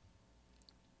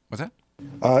 What's that?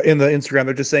 In the Instagram,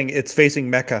 they're just saying it's facing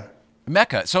Mecca.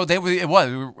 Mecca. So it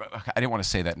was. I didn't want to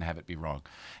say that and have it be wrong.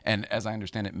 And as I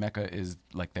understand it, Mecca is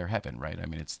like their heaven, right? I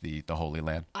mean, it's the Holy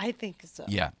Land. I think so.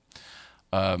 Yeah.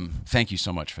 Thank you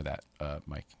so much for that,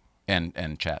 Mike,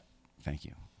 and chat. Thank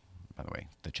you. By the way,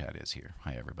 the chat is here.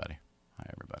 Hi, everybody.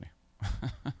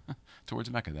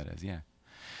 Towards Mecca, that is, yeah.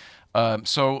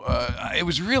 So it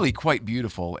was really quite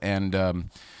beautiful, and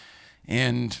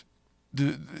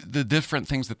the different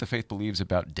things that the faith believes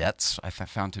about debts, I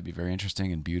found to be very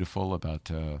interesting and beautiful.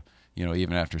 About you know,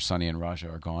 even after Sonny and Raja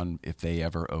are gone, if they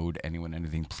ever owed anyone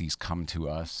anything, please come to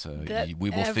us. We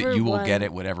will you will get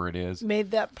it, whatever it is.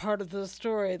 Made that part of the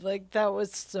story. Like, that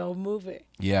was so moving.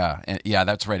 Yeah,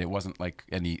 that's right. It wasn't like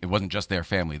it wasn't just their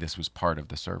family. This was part of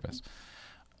the service.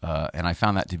 And I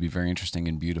found that to be very interesting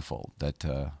and beautiful, that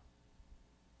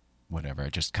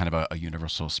just kind of a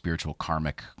universal spiritual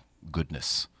karmic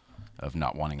goodness of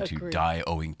not wanting to die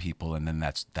owing people, and then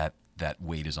that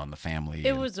weight is on the family.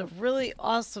 It was a really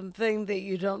awesome thing that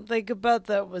you don't think about,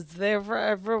 that was there for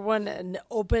everyone and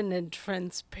open and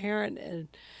transparent and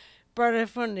brought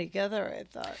everyone together, I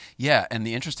thought. Yeah, and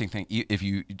the interesting thing, if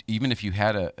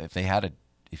they had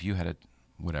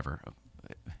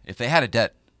a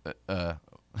debt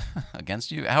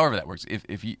against you, however that works,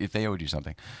 if they owed you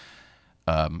something,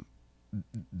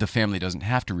 the family doesn't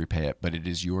have to repay it, but it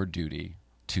is your duty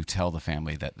to tell the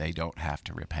family that they don't have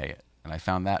to repay it. And I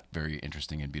found that very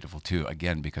interesting and beautiful too,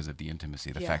 again, because of the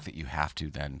intimacy, the fact that you have to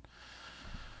then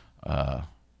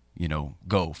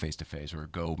go face to face or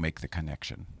go make the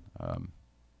connection.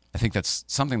 I think that's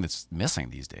something that's missing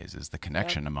these days, is the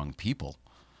connection among people.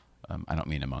 I don't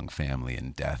mean among family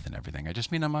and death and everything. I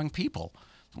just mean among people.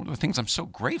 One of the things I'm so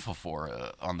grateful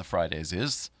for on the Fridays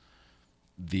is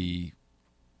the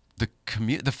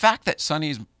fact that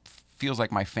Sonny feels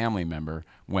like my family member,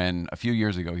 when a few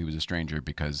years ago he was a stranger,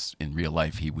 because in real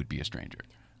life he would be a stranger.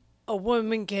 A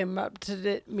woman came up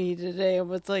to me today and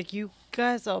was like, "You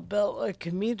guys all built a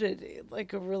community,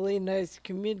 like a really nice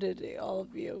community, all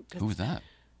of you." Who was that?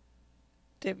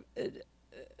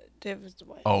 David's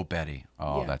wife. Oh, Betty.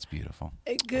 Oh, yeah. That's beautiful.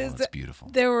 That's beautiful.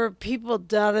 There were people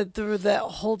dotted through that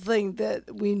whole thing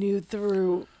that we knew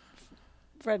through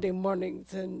Friday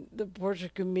mornings and the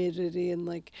Porsche community, and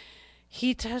like,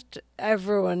 he touched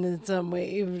everyone in some way,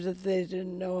 even if they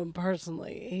didn't know him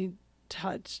personally. He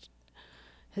touched.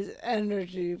 His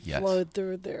energy flowed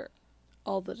through there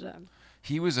all the time.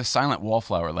 He was a silent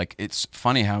wallflower. Like, it's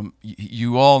funny how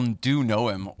you all do know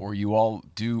him, or you all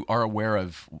are aware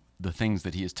of the things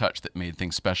that he has touched that made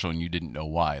things special, and you didn't know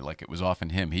why. Like, it was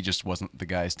often him. He just wasn't the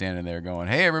guy standing there going,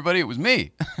 "Hey, everybody, it was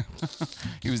me."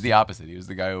 He was the opposite. He was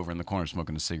the guy over in the corner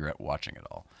smoking a cigarette, watching it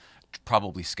all,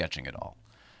 probably sketching it all.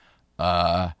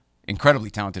 Incredibly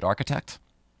talented architect.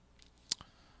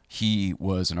 He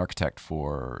was an architect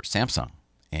for Samsung.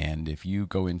 And if you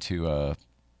go into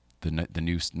the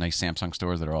new nice Samsung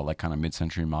stores that are all like kind of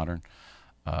mid-century modern,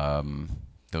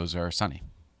 those are Sonny.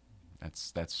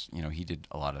 That's he did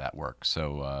a lot of that work.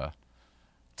 So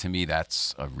to me,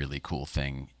 that's a really cool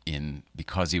thing,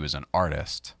 because he was an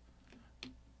artist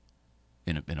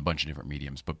in a bunch of different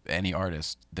mediums. But any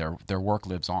artist, their work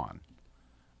lives on.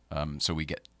 So we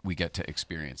get to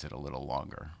experience it a little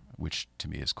longer, which to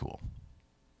me is cool.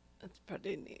 That's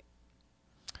pretty neat.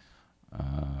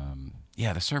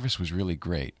 The service was really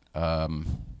great.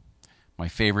 My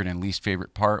favorite and least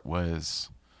favorite part was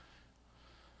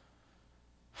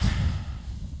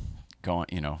going,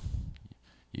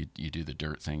 you do the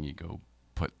dirt thing, you go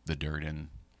put the dirt in,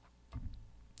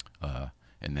 and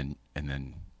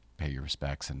then pay your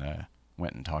respects, and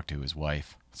went and talked to his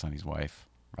wife, Sonny's wife,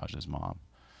 Raja's mom.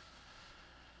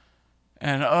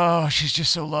 And she's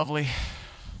just so lovely.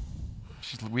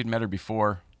 We'd met her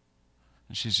before.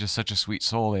 She's just such a sweet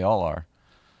soul. They all are.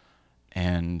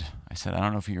 And I said, "I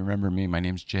don't know if you remember me. My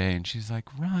name's Jay." And she's like,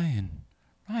 Ryan,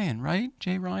 right?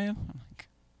 Jay Ryan? I'm like,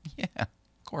 "Yeah,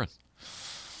 of course."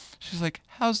 She's like,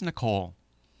 "How's Nicole?"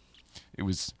 It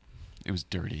was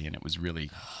dirty, and it was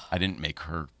really, I didn't make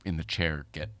her in the chair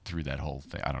get through that whole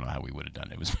thing. I don't know how we would have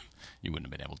done it. You wouldn't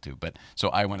have been able to. But so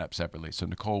I went up separately. So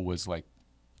Nicole was like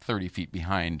 30 feet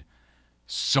behind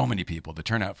so many people. The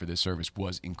turnout for this service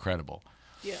was incredible.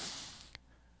 Yeah.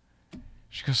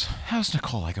 She goes, "How's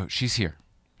Nicole?" I go, "She's here.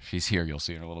 She's here. You'll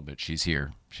see her in a little bit. She's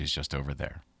here. She's just over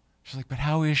there." She's like, "But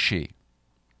how is she?"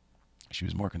 She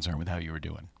was more concerned with how you were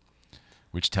doing,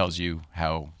 which tells you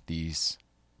how these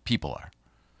people are.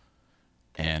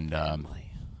 And,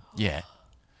 yeah.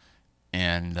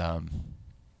 And,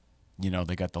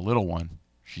 they got the little one.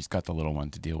 She's got the little one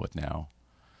to deal with now.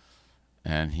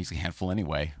 And he's a handful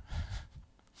anyway.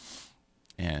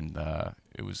 And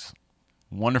it was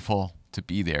wonderful to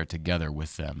be there together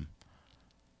with them.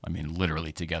 I mean,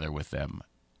 literally together with them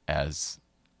as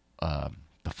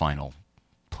the final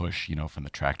push, from the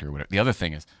tractor or whatever. The other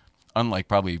thing is, unlike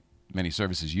probably many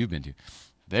services you've been to,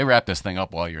 they wrap this thing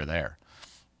up while you're there.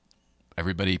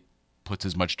 Everybody puts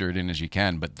as much dirt in as you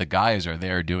can, but the guys are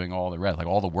there doing all the rest, like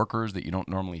all the workers that you don't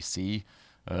normally see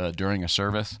during a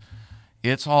service.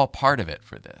 It's all part of it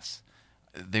for this.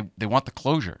 They want the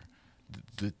closure.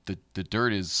 The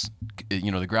dirt is,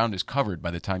 the ground is covered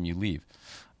by the time you leave.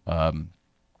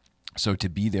 So to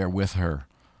be there with her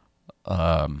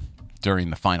during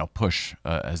the final push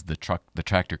as the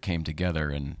tractor came together,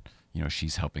 and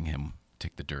she's helping him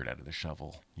take the dirt out of the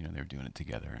shovel. They were doing it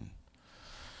together, and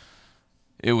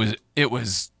it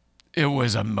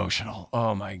was emotional.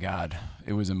 Oh my God,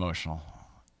 it was emotional,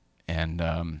 and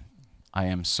I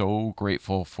am so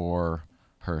grateful for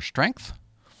her strength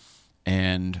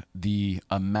and the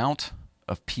amount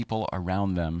of people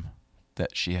around them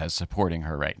that she has supporting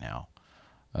her right now.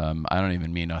 I don't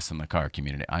even mean us in the car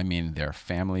community. I mean their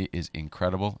family is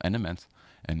incredible and immense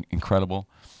and incredible,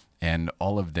 and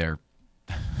all of their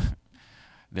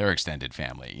extended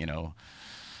family,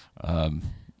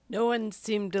 No one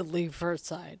seemed to leave her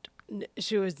side.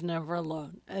 She was never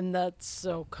alone, and that's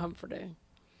so comforting.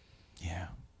 Yeah.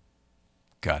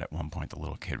 God, at one point the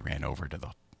little kid ran over to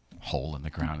the hole in the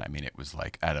ground. I mean, it was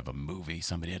like out of a movie.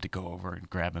 Somebody had to go over and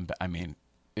grab him. I mean,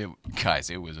 it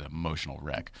was an emotional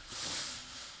wreck.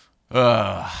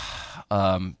 But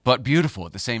beautiful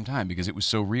at the same time, because it was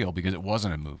so real, because it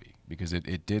wasn't a movie, because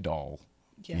it did all,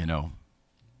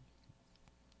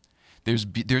 There's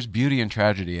beauty in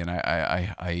tragedy, and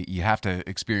I you have to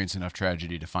experience enough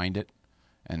tragedy to find it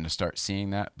and to start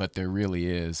seeing that, but there really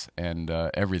is, and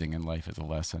everything in life is a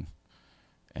lesson.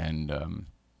 And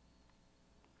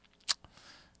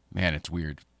man, it's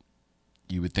weird.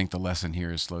 You would think the lesson here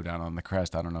is slow down on the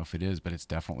crest. I don't know if it is, but it's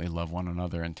definitely love one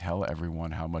another and tell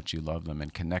everyone how much you love them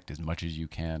and connect as much as you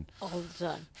can. All the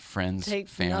time. Friends, Take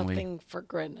family. nothing for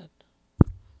granted.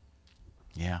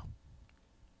 Yeah.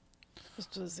 This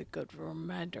was a good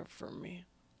reminder for me.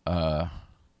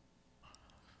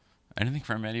 Anything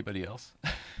from anybody else?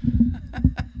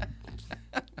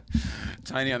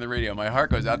 Tiny on the radio. My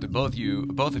heart goes out to both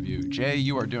of you. Jay,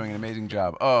 you are doing an amazing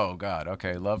job. Oh, God.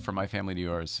 Okay. Love from my family to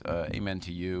yours. Amen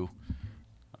to you.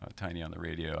 Tiny on the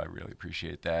radio. I really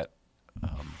appreciate that.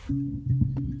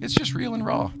 It's just real and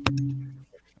raw.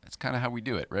 That's kind of how we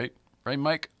do it, right? Right,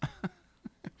 Mike?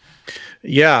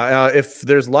 Yeah. If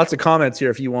there's lots of comments here,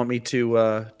 if you want me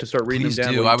to start reading Please them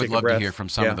down. Please do. I would love to hear from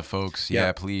some of the folks.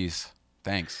 Yeah, please.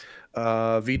 Thanks.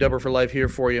 V-Dubber for life here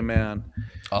for you, man.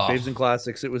 Babes and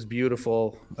Classics. It was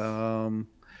beautiful.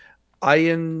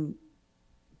 Ian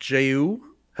Ju.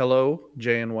 Hello,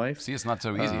 Jay and wife. See, it's not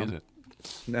so easy, is it?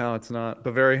 No, it's not.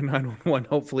 Bavaria 911.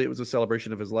 Hopefully it was a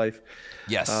celebration of his life.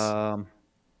 Yes. It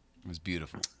was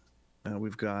beautiful.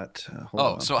 We've got...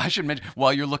 so I should mention,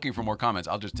 while you're looking for more comments,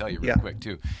 I'll just tell you real quick,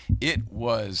 too. It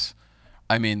was,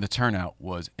 the turnout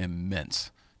was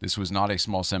immense. This was not a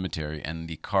small cemetery, and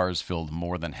the cars filled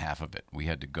more than half of it. We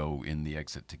had to go in the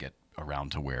exit to get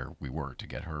around to where we were to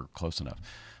get her close enough.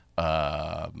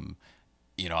 I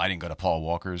didn't go to Paul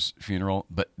Walker's funeral,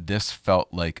 but this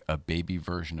felt like a baby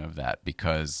version of that,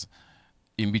 because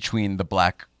in between the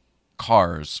black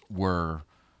cars were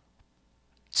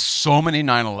so many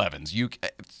 911s.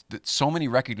 So many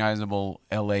recognizable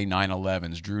LA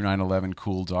 911s. Drew 911,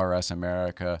 Cooled RS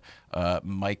America,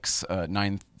 Mike's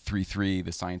 933,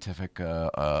 the scientific.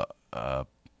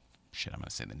 Shit, I'm gonna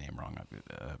say the name wrong.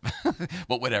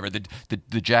 But whatever.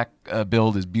 The Jack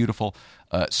build is beautiful.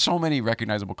 So many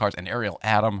recognizable cars, and Ariel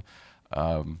Adam.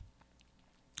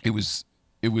 It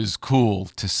was cool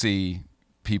to see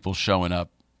people showing up,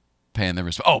 paying their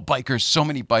respect. Oh, bikers! So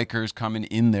many bikers coming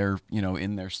in their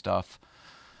stuff.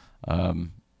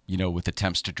 With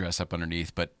attempts to dress up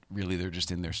underneath, but really they're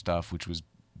just in their stuff, which was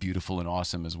beautiful and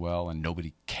awesome as well. And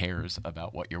nobody cares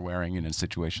about what you're wearing in a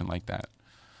situation like that.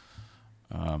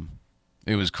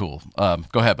 It was cool.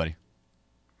 Go ahead, buddy.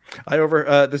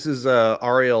 This is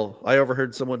Ariel. I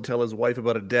overheard someone tell his wife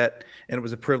about a debt, and it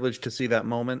was a privilege to see that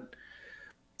moment.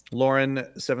 Lauren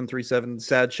 737,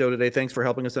 sad show today. Thanks for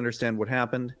helping us understand what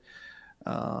happened.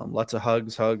 Lots of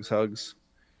hugs.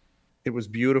 It was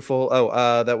beautiful.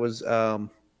 That was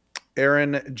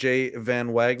Aaron J.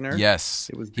 Van Wagner. Yes,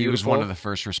 it was he was one of the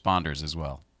first responders as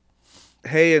well.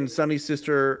 Hey, and Sunny's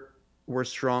sister were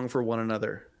strong for one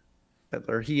another.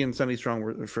 Or he and Sunny strong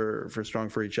were for strong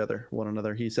for each other, one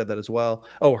another. He said that as well.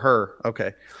 Oh, her.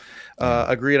 Okay.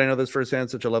 Agreed. I know this firsthand.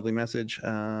 Such a lovely message.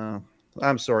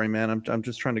 I'm sorry, man. I'm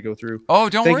just trying to go through. Oh,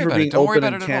 don't worry about it. Don't worry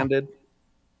about it at all.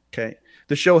 Okay.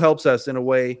 The show helps us in a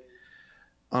way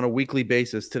on a weekly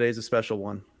basis. Today's a special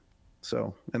one.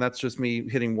 So, and that's just me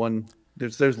hitting one.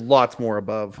 There's lots more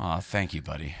above. Oh, thank you,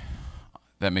 buddy.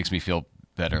 That makes me feel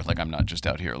better. Like I'm not just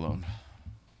out here alone.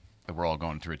 That we're all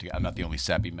going through it together. I'm not the only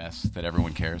sappy mess that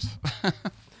everyone cares.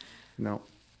 No,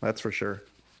 that's for sure.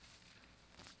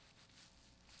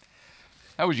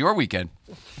 How was your weekend?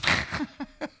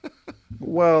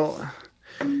 Well,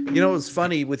 it's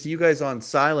funny with you guys on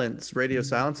radio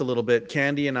silence a little bit.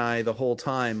 Candy and I, the whole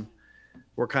time,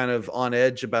 were kind of on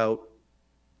edge about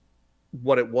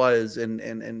what it was,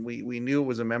 and we knew it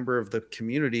was a member of the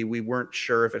community. We weren't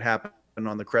sure if it happened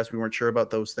on the crest. We weren't sure about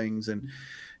those things, and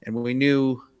we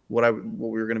knew what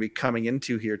we were going to be coming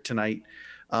into here tonight.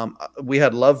 We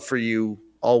had love for you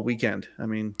all weekend. I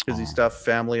mean, busy stuff,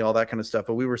 family, all that kind of stuff.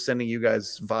 But we were sending you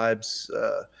guys vibes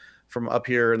from up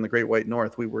here in the Great White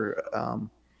North. We were,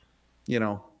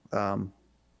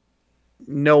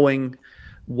 knowing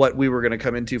what we were going to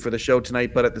come into for the show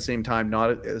tonight, but at the same time,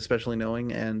 not especially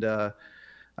knowing. And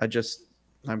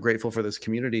I'm grateful for this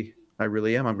community. I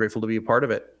really am. I'm grateful to be a part of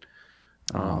it.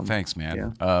 Thanks,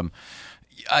 man. Yeah.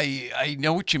 I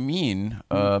know what you mean,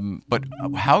 but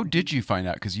how did you find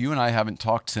out? Because you and I haven't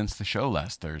talked since the show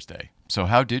last Thursday. So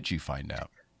how did you find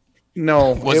out?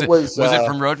 No, was it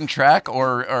from Road and Track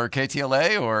or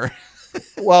KTLA or?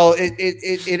 Well,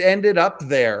 it ended up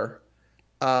there,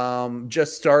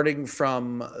 just starting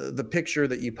from the picture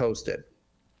that you posted,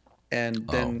 and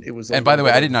then it was. And by the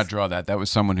way, I did not draw that. That was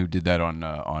someone who did that on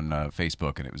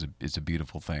Facebook, and it's a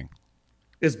beautiful thing.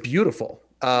 It's beautiful.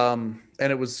 And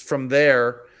it was from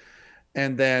there.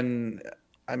 And then,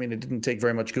 I mean, it didn't take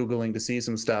very much Googling to see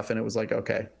some stuff. And it was like,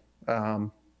 okay,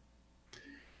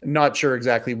 not sure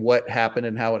exactly what happened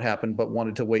and how it happened, but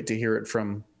wanted to wait to hear it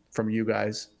from you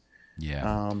guys.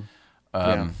 Yeah.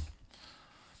 Yeah.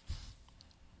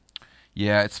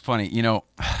 Yeah, it's funny. You know,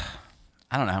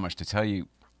 I don't know how much to tell you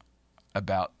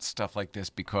about stuff like this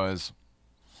because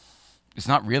it's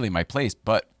not really my place,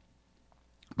 but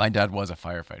my dad was a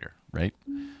firefighter, right?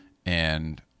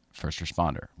 And first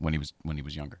responder when he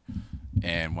was younger.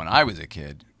 And when I was a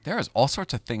kid, there was all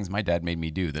sorts of things my dad made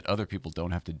me do that other people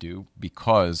don't have to do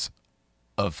because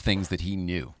of things that he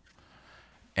knew.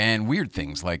 And weird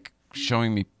things like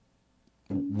showing me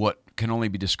what can only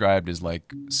be described as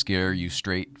like scare you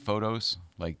straight photos,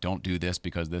 like don't do this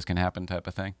because this can happen type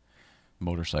of thing.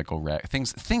 Motorcycle wreck,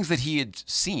 things that he had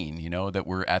seen, you know, that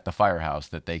were at the firehouse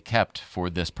that they kept for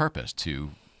this purpose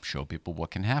to show people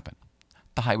what can happen.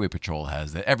 The highway patrol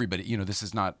has that. Everybody, you know, this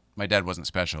is not, my dad wasn't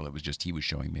special. It was just, he was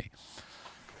showing me.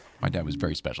 My dad was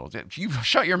very special. You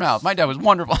shut your mouth. My dad was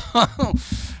wonderful.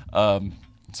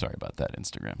 Sorry about that,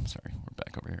 Instagram. Sorry, we're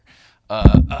back over here.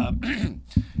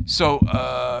 So,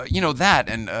 you know, that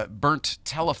and burnt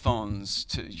telephones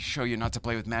to show you not to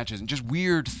play with matches and just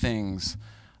weird things.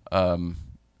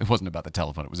 It wasn't about the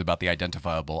telephone. It was about the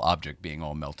identifiable object being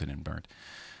all melted and burnt.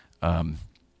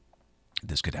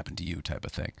 This could happen to you type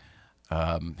of thing.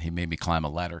 He made me climb a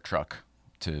ladder truck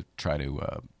to try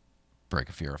to break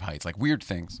a fear of heights, like weird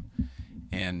things.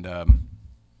 And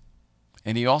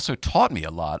he also taught me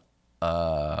a lot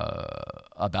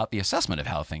about the assessment of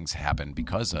how things happen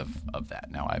because of that.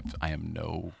 Now I'm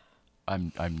no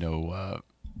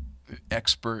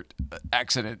expert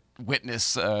accident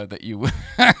witness that you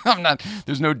I'm not,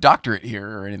 there's no doctorate here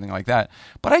or anything like that,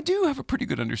 but I do have a pretty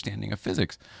good understanding of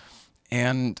physics.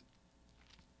 And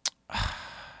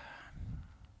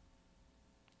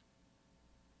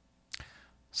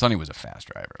Sonny was a fast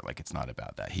driver. Like, it's not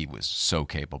about that. He was so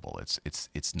capable.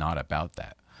 It's not about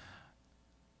that.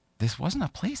 This wasn't a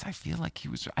place I feel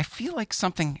like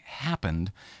something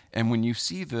happened, and when you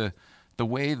see the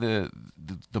way the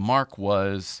mark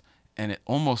was, and it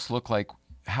almost looked like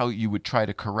how you would try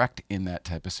to correct in that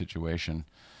type of situation.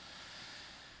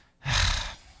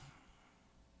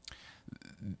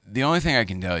 The only thing I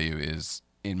can tell you is,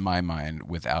 in my mind,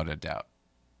 without a doubt,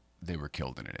 they were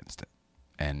killed in an instant.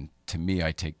 And to me,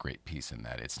 I take great peace in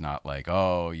that. It's not like,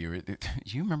 oh, you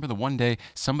remember the one day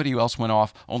somebody else went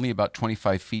off only about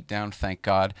 25 feet down, thank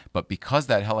God. But because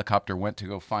that helicopter went to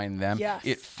go find them, yes.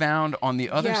 It found on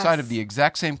the other side of the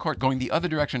exact same court, going the other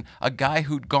direction, a guy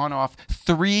who'd gone off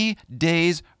 3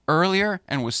 days earlier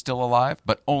and was still alive,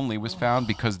 but only was found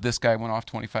because this guy went off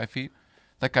 25 feet.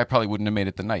 That guy probably wouldn't have made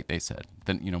it the night, they said.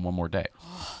 Then, one more day.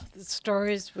 The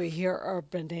stories we hear are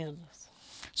bananas.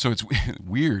 So it's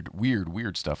weird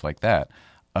stuff like that.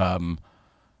 In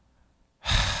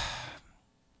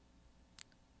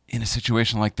a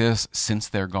situation like this, since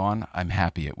they're gone, I'm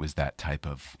happy it was that type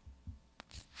of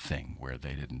thing where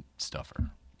they didn't stuff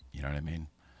her. You know what I mean?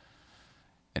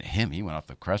 And he went off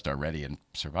the crest already and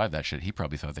survived that shit. He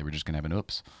probably thought they were just going to have an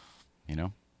oops,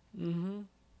 Mm-hmm.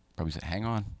 Probably said, hang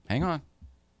on.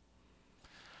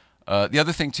 The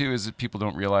other thing, too, is that people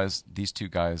don't realize these two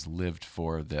guys lived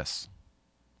for this.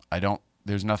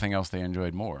 There's nothing else they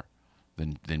enjoyed more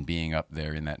than being up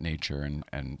there in that nature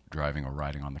and driving or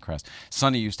riding on the crest.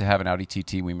 Sonny used to have an Audi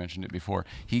TT. We mentioned it before.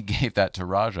 He gave that to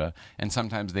Raja, and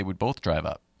sometimes they would both drive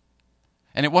up.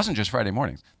 And it wasn't just Friday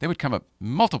mornings. They would come up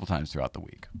multiple times throughout the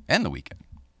week and the weekend.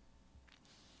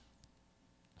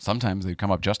 Sometimes they'd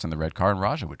come up just in the red car, and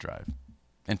Raja would drive.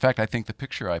 In fact, I think the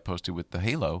picture I posted with the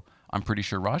halo I'm pretty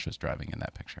sure Raj was driving in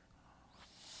that picture.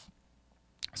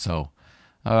 So,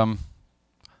 the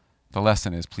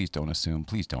lesson is please don't assume,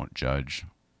 please don't judge.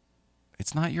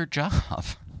 It's not your job.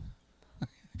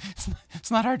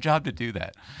 It's not our job to do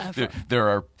that.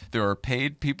 There are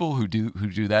paid people who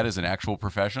do that as an actual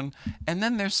profession, and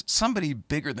then there's somebody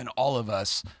bigger than all of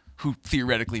us who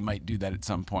theoretically might do that at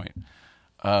some point.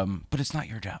 But it's not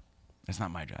your job. It's not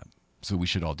my job. So we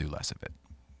should all do less of it.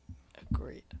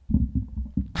 Agreed.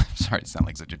 I'm sorry to sound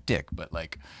like such a dick, but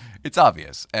like it's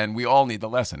obvious, and we all need the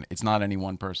lesson. It's not any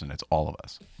one person. It's all of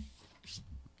us.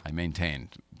 I maintain.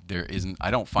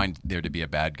 I don't find there to be a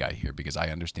bad guy here because I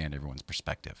understand everyone's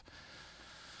perspective.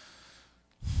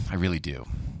 I really do.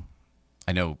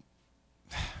 I don't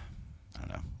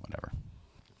know, whatever.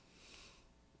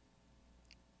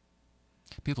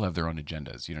 People have their own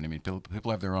agendas, you know what I mean?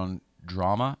 People have their own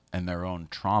drama and their own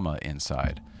trauma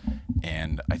inside.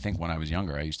 And I think when I was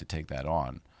younger, I used to take that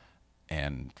on.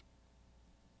 And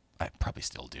I probably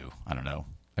still do. I don't know.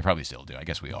 I probably still do. I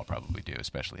guess we all probably do,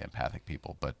 especially empathic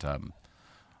people. But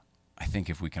I think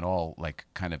if we can all like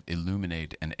kind of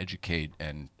illuminate and educate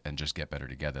and just get better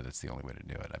together, that's the only way to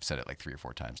do it. I've said it like 3 or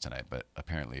 4 times tonight, but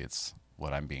apparently it's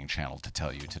what I'm being channeled to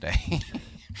tell you today.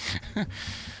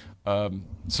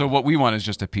 So what we want is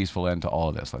just a peaceful end to all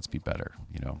of this. Let's be better,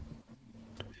 It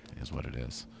is what it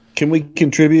is. Can we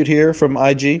contribute here from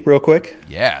IG real quick?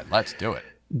 Yeah, let's do it.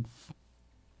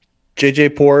 JJ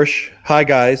Porsche. Hi,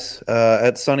 guys.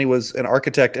 Sonny was an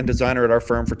architect and designer at our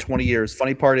firm for 20 years.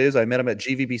 Funny part is I met him at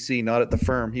GVBC, not at the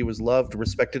firm. He was loved,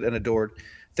 respected, and adored.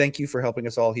 Thank you for helping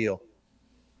us all heal.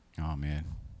 Oh, man.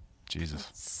 Jesus.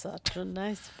 Such a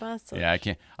nice message. Yeah,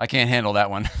 I can't handle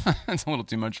that one. It's a little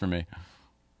too much for me.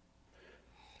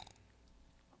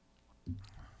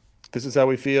 This is how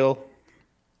we feel.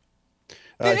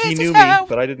 He knew me,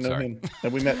 but I didn't know him.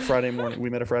 And we met Friday morning. We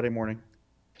met a Friday morning.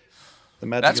 The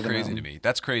magic That's of the crazy mountain. to me.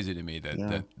 That's crazy to me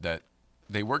that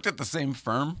they worked at the same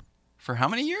firm for how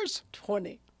many years?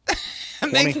 20.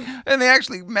 and they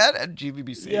actually met at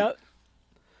GVBC. Yep.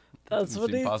 That's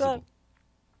what he said.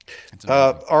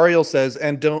 Ariel says,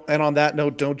 and on that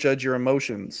note, don't judge your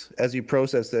emotions as you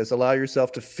process this. Allow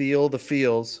yourself to feel the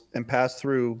feels and pass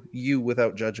through you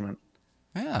without judgment.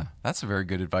 Yeah, that's a very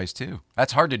good advice too.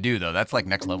 That's hard to do though. That's like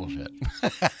next level shit.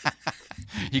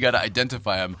 You got to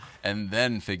identify them and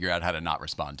then figure out how to not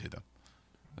respond to them.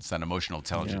 That's that emotional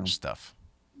intelligence stuff.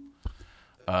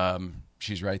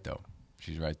 She's right though.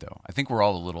 I think we're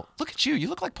all a little. Look at you. You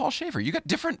look like Paul Schaefer. You got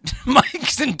different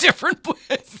mics in different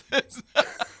places.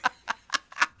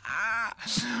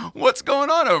 What's going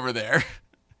on over there?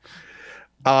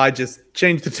 I just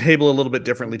changed the table a little bit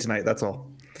differently tonight. That's all.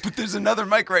 But there's another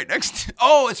mic right next to.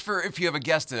 Oh, it's for if you have a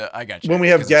guest. I got you. When we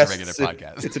have guests, it's a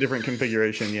regular podcast. It's a different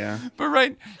configuration, yeah. But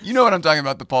right, you know what I'm talking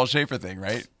about, the Paul Schaefer thing,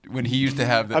 right? When he used to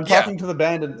have the. I'm talking to the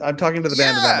band, and I'm talking to the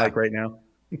band in that mic right now.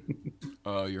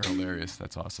 Oh, you're hilarious.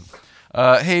 That's awesome.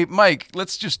 Hey, Mike,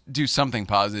 let's just do something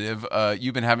positive.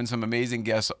 You've been having some amazing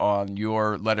guests on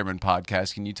your Letterman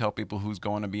podcast. Can you tell people who's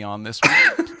going to be on this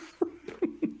week?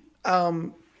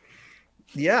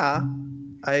 Yeah,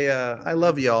 I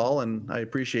love y'all, and I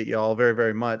appreciate y'all very,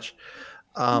 very much.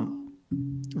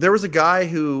 There was a guy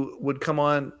who would come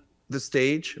on the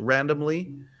stage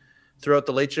randomly throughout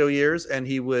the Late Show years, and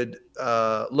he would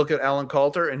look at Alan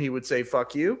Coulter and he would say,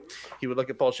 fuck you. He would look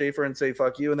at Paul Schaefer and say,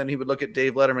 fuck you. And then he would look at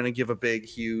Dave Letterman and give a big,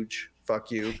 huge fuck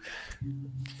you.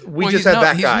 We just had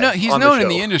that guy. He's known in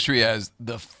the industry as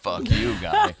the fuck you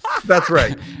guy. That's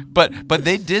right. But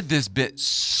they did this bit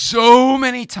so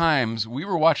many times. We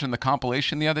were watching the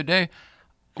compilation the other day.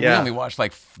 We only watched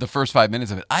like the first 5 minutes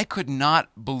of it. I could not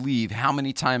believe how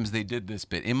many times they did this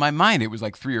bit. In my mind, it was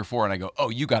like 3 or 4, and I go, "Oh,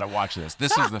 you got to watch this.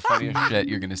 This is the funniest shit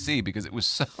you're gonna see," because it was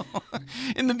so.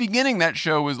 In the beginning, that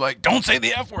show was like, "Don't say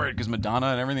the F word," because Madonna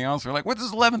and everything else were like, "What? This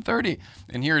is 11:30,"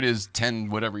 and here it is 10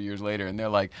 whatever years later, and they're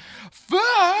like,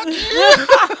 "Fuck you!"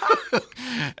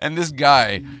 And this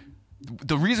guy,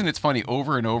 the reason it's funny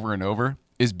over and over and over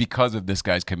is because of this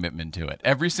guy's commitment to it.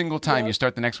 Every single time you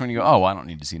start the next one, you go, "Oh, I don't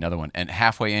need to see another one." And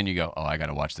halfway in, you go, "Oh, I got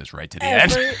to watch this right to the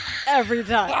end." Every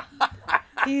time.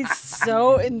 He's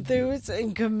so enthused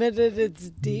and committed.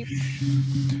 It's deep.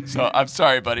 So I'm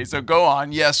sorry, buddy. So go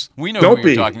on. Yes, we know who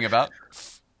you're talking about.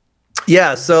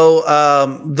 Yeah. So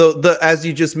the as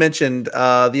you just mentioned,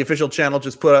 the official channel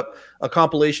just put up a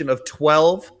compilation of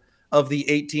 12 of the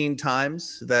 18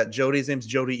 times that Jody's name's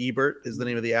Jody Ebert is the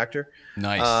name of the actor.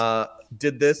 Nice.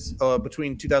 Did this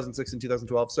between 2006 and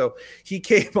 2012. So he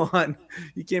came on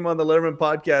the Letterman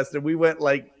podcast, and we went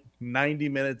like 90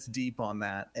 minutes deep on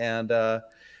that. And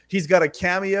He's got a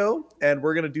Cameo, and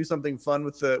we're gonna do something fun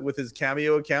with his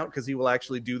Cameo account because he will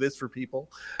actually do this for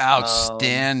people.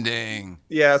 Outstanding.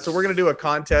 Yeah, so we're gonna do a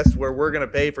contest where we're gonna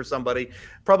pay for somebody,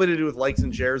 probably to do with likes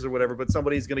and shares or whatever, but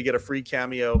somebody's gonna get a free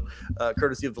Cameo,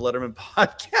 courtesy of the Letterman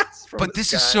podcast. But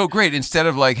this is so great. Instead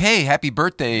of like, "Hey, happy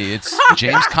birthday," it's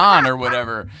James Caan or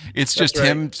whatever. It's just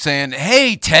him saying,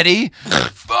 "Hey, Teddy,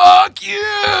 fuck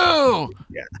you."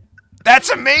 Yeah, that's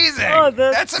amazing. Oh,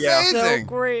 that's amazing. So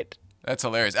great. That's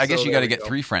hilarious. I guess you got to get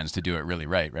 3 friends to do it really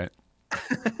right?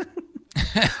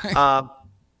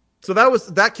 So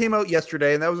that came out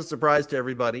yesterday, and that was a surprise to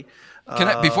everybody. Can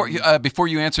I before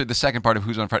you answer the second part of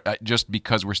Who's on Friday, just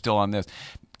because we're still on this,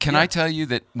 can I tell you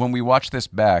that when we watch this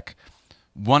back,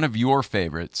 one of your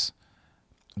favorites,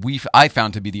 I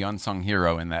found to be the unsung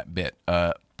hero in that bit.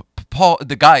 Paul,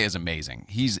 the guy is amazing.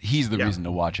 He's the reason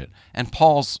to watch it, and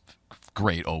Paul's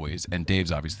great always, and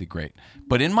Dave's obviously great.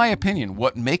 But in my opinion,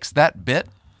 what makes that bit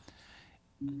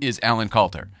is Alan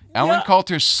Coulter. Alan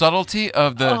Coulter's subtlety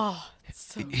of the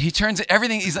he turns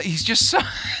everything. He's just so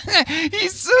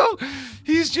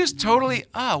he's just totally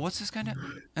what's this guy do?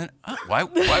 And why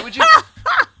would you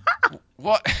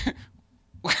what?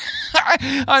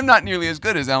 I'm not nearly as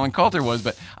good as Alan Coulter was,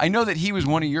 but I know that he was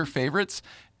one of your favorites.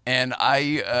 And I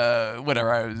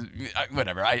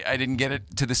didn't get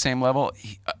it to the same level.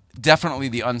 Definitely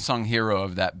the unsung hero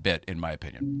of that bit, in my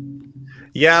opinion.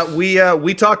 Yeah,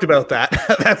 we talked about that.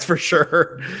 That's for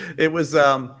sure. It was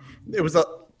a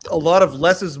lot of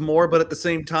less is more, but at the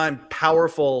same time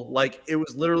powerful. Like it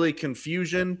was literally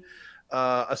confusion,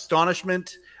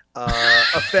 astonishment,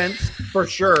 offense for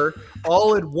sure,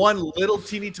 all in one little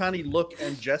teeny tiny look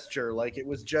and gesture. Like it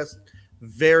was just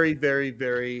very, very,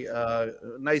 very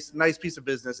nice piece of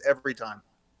business every time.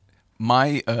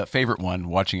 My favorite one,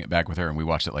 watching it back with her, and we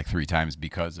watched it like 3 times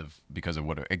because of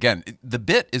what. Again, the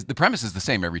premise is the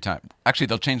same every time. Actually,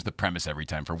 they'll change the premise every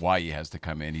time for why he has to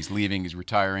come in. He's leaving, he's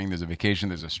retiring. There's a vacation,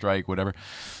 there's a strike, whatever.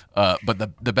 But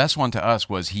the best one to us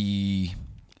was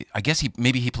I guess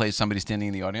he plays somebody standing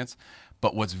in the audience.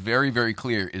 But what's very, very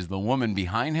clear is the woman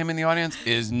behind him in the audience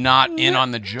is not in on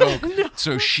the joke. No.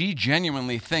 So she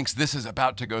genuinely thinks this is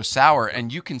about to go sour.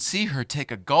 And you can see her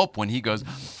take a gulp when he goes,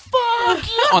 "Fuck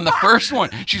you," on the first one.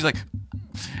 She's like,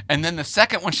 and then the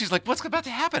second one, she's like, "What's about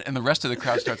to happen?" And the rest of the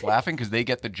crowd starts laughing because they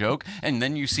get the joke. And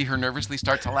then you see her nervously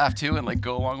start to laugh too and like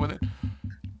go along with it.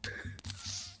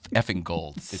 Effing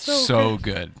gold. It's so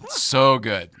good. So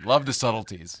good. Love the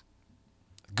subtleties.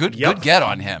 Good get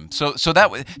on him. So that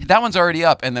one's already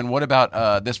up. And then what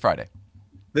about this Friday?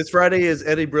 This Friday is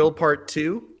Eddie Brill Part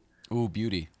 2. Ooh,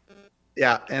 beauty.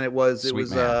 Yeah, and he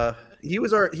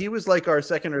was like our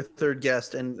second or third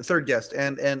guest and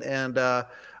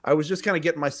I was just kind of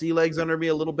getting my sea legs under me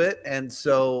a little bit, and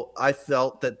so I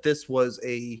felt that this was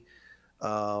a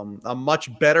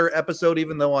much better episode,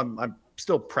 even though I'm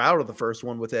still proud of the first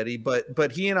one with Eddie,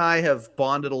 but he and I have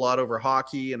bonded a lot over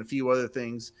hockey and a few other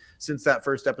things since that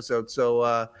first episode.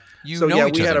 So we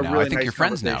had a really I think you're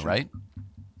friends now, right?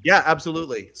 Yeah,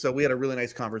 absolutely. So we had a really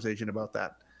nice conversation about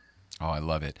that. Oh, I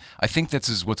love it. I think this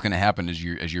is what's going to happen as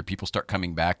your people start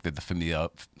coming back, that the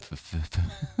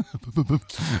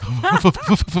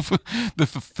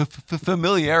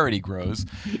familiarity grows,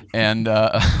 and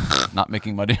not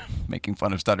making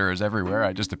fun of stutterers everywhere.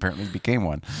 I just apparently became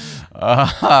one.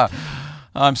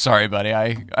 I'm sorry, buddy.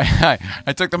 I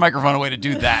took the microphone away to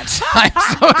do that. I'm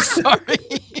so sorry.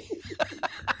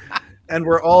 And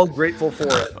we're all grateful for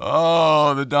it.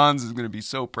 Oh, the Dons is going to be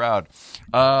so proud.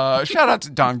 Shout out to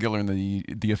Don Giller and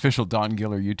the official Don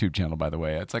Giller YouTube channel, by the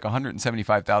way. It's like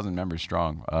 175,000 members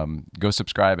strong. Go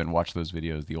subscribe and watch those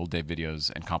videos. The old day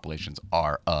videos and compilations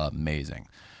are amazing.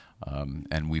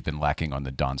 And we've been lacking on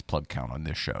the Don's plug count on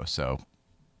this show. So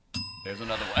there's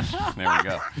another one. There we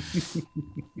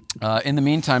go. In the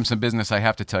meantime, some business I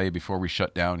have to tell you before we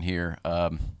shut down here.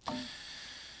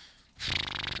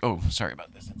 Sorry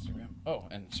about this, Instagram. Oh,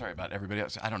 and sorry about everybody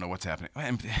else. I don't know what's happening.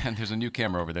 And there's a new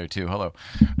camera over there, too. Hello.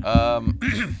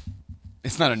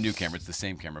 It's not a new camera. It's the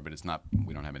same camera, but it's not.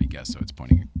 We don't have any guests, so it's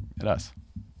pointing at us.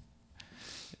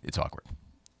 It's awkward.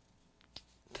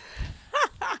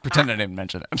 Pretend I didn't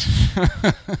mention it.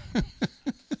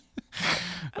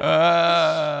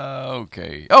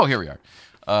 Okay. Oh, here we are.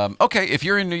 Okay, if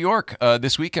you're in New York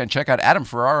this weekend, check out Adam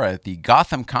Ferrara at the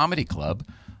Gotham Comedy Club.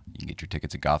 You can get your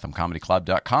tickets at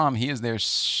GothamComedyClub.com. He is there,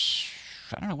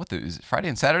 I don't know is it Friday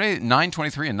and Saturday,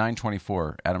 9:23 and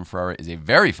 9:24. Adam Ferrara is a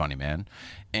very funny man,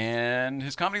 and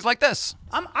his comedy's like this.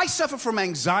 I suffer from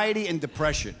anxiety and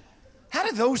depression. How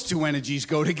do those two energies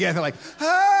go together? Like,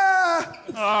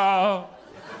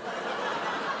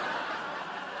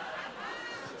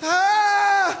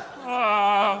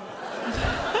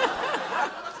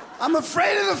 I'm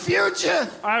afraid of the future.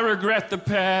 I regret the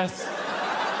past.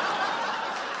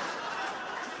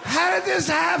 How did this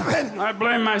happen? I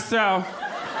blame myself.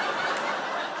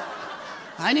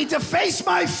 I need to face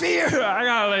my fear. I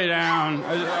gotta lay down.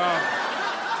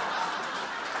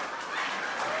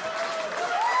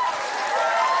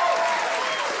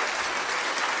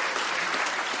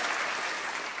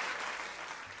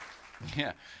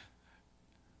 Yeah.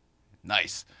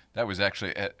 Nice. That was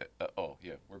actually. Oh,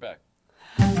 yeah, we're back.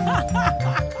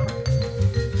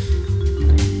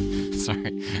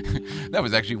 Sorry. That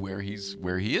was actually where he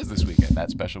is this weekend. That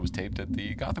special was taped at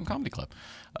the Gotham Comedy Club.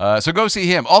 So go see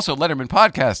him. Also, Letterman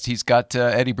Podcast. He's got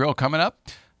Eddie Brill coming up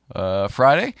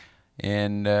Friday.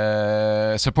 And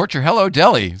support your Hello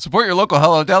Deli. Support your local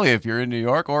Hello Deli if you're in New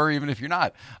York, or even if you're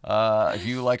not. If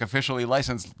you like officially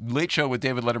licensed Late Show with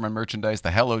David Letterman merchandise,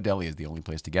 the Hello Deli is the only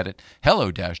place to get it.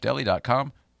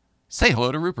 hello-deli.com. Say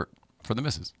hello to Rupert for the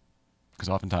missus. Because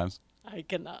oftentimes... I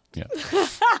cannot. Yeah.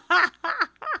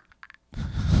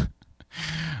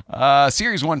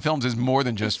 Series 1 Films is more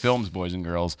than just films, boys and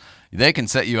girls. They can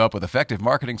set you up with effective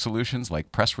marketing solutions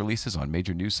like press releases on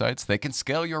major news sites. They can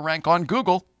scale your rank on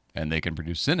Google. And they can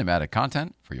produce cinematic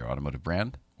content for your automotive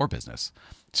brand or business.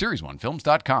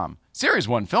 Series1Films.com.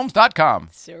 Series1Films.com.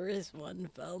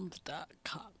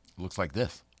 Series1Films.com. Looks like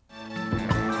this.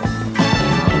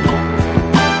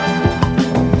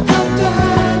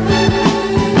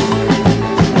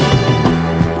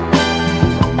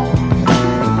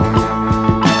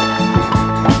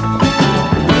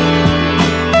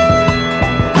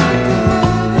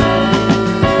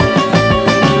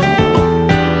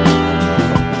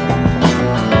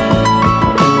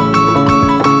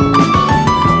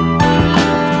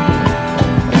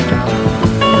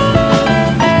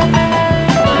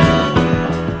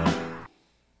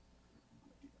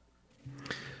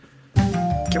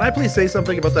 Can I please say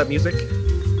something about that music?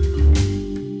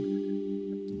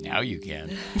 Now you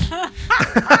can.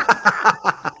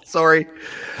 Sorry.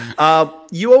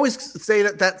 You always say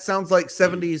that sounds like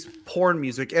 70s porn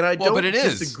music, and I don't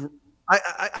disagree.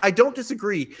 I don't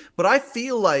disagree, but I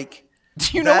feel like...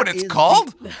 Do you know what it's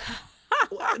called?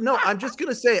 No, I'm just going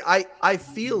to say I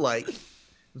feel like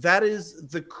that is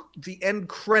the end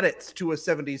credits to a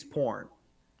 70s porn.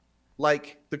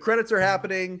 Like, the credits are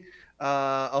happening...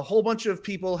 a whole bunch of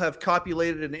people have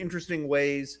copulated in interesting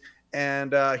ways,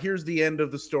 and here's the end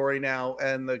of the story now,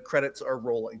 and the credits are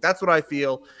rolling. That's what I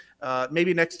feel.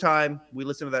 Maybe next time we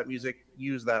listen to that music,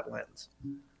 use that lens.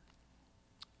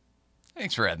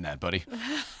 Thanks for adding that, buddy.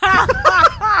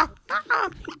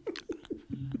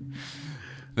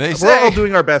 We're all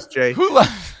doing our best, Jay. Who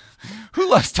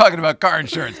loves talking about car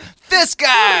insurance? This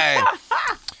guy!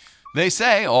 They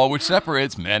say all which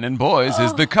separates men and boys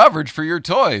is the coverage for your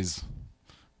toys.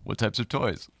 What types of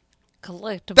toys?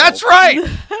 Collectibles. That's right!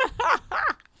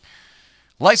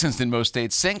 Licensed in most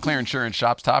states, St. Clair Insurance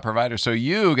Shop's top provider, so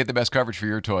you get the best coverage for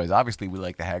your toys. Obviously, we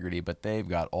like the Haggerty, but they've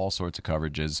got all sorts of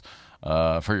coverages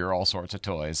for your all sorts of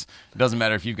toys. It doesn't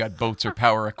matter if you've got boats or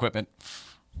power equipment.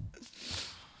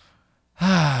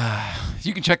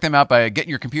 You can check them out by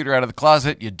getting your computer out of the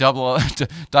closet. You dial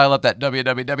up that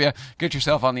www, get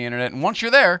yourself on the internet, and once you're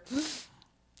there,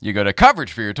 you go to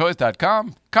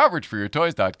coverageforyourtoys.com,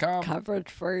 coverageforyourtoys.com.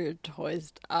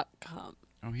 Coverageforyourtoys.com.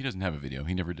 Oh, he doesn't have a video.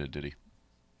 He never did he?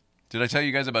 Did I tell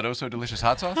you guys about Oh So Delicious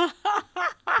hot sauce?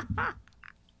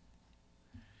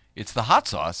 It's the hot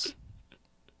sauce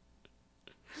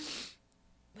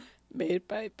made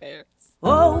by bears.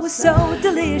 Oh, so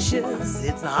delicious.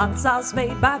 It's the hot sauce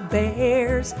made by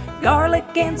bears.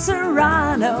 Garlic and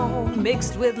serrano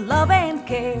mixed with love and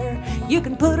care. You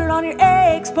can put it on your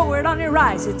eggs, pour it on your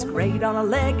rice. It's great on a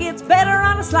leg, it's better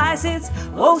on a slice. It's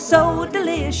oh so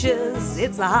delicious.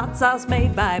 It's the hot sauce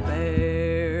made by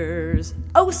bears.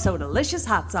 Oh, so delicious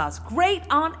hot sauce. Great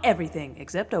on everything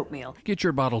except oatmeal. Get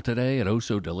your bottle today at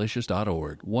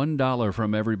ohsodelicious.org. $1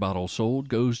 from every bottle sold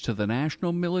goes to the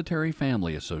National Military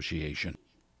Family Association.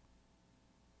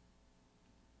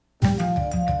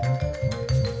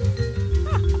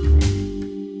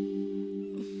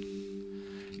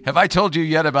 Have I told you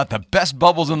yet about the best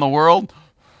bubbles in the world?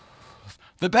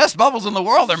 The best bubbles in the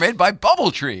world are made by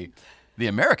Bubble Tree, the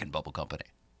American bubble company.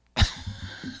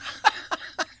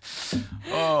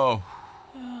 Oh.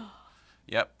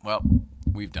 Yep, well,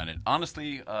 we've done it.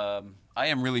 Honestly, I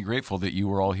am really grateful that you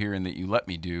were all here and that you let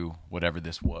me do whatever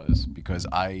this was, because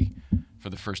I, for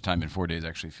the first time in 4 days,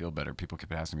 actually feel better. People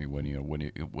kept asking me,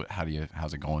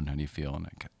 how's it going? How do you feel? And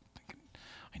I kept thinking,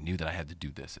 I knew that I had to do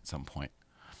this at some point.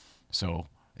 So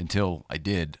until I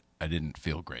did, I didn't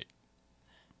feel great.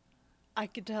 I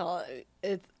could tell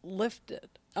it lifted.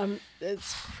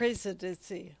 It's crazy to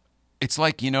see. It's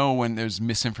like, when there's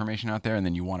misinformation out there and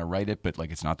then you want to write it, but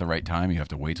like it's not the right time. You have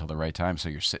to wait till the right time. So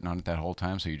you're sitting on it that whole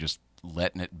time. So you're just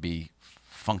letting it be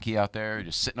funky out there. You're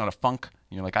just sitting on a funk.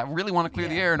 And you're like, I really want to clear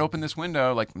the air and open this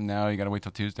window. Like, no, you got to wait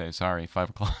till Tuesday. Sorry,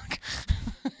 5 o'clock.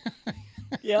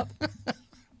 Yep.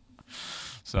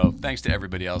 So thanks to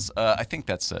everybody else. I think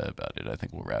that's about it. I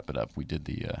think we'll wrap it up. We did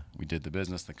the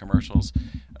business, the commercials.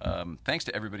 Thanks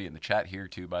to everybody in the chat here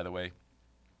too, by the way.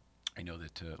 I know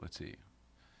that, let's see.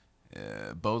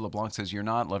 Beau LeBlanc says, you're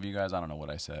not. Love you guys. I don't know what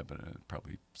I said, but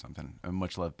probably something.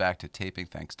 Much love back to taping.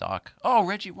 Thanks, Doc. Oh,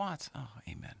 Reggie Watts. Oh,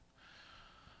 amen.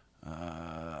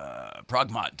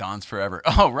 Progmot, Don's forever.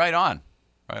 Oh, right on.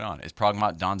 Right on. Is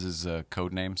Progmot Don's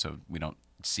code name so we don't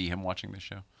see him watching this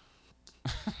show?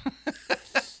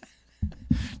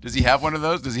 Does he have one of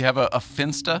those? Does he have a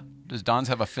Finsta? Does Don's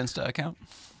have a Finsta account?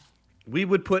 We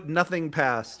would put nothing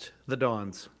past the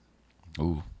Dons.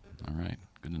 Ooh, all right.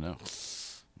 Good to know.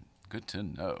 Good to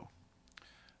know.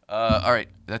 All right,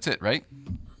 that's it, right?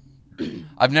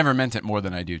 I've never meant it more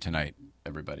than I do tonight,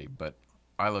 everybody, but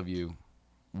I love you.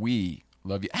 We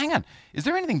love you. Hang on. Is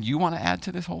there anything you want to add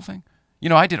to this whole thing?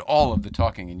 I did all of the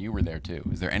talking and you were there too.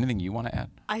 Is there anything you want to add?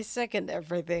 I second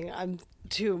everything. I'm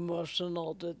too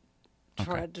emotional to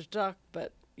try to talk,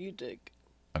 but you dig.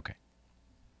 Okay.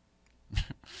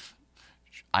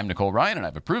 I'm Nicole Ryan, and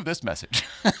I've approved this message.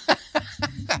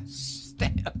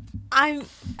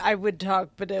 I would talk,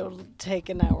 but it will take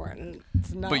an hour, and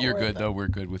it's not. But you're worth good, it. though. We're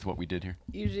good with what we did here.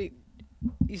 You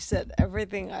said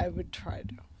everything I would try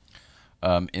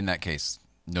to. In that case,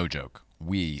 no joke.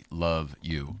 We love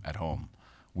you at home.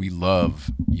 We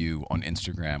love you on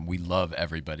Instagram. We love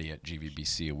everybody at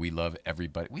GVBC. We love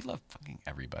everybody. We love fucking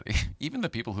everybody. Even the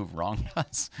people who've wronged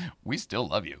us, we still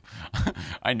love you.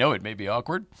 I know it may be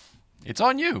awkward. It's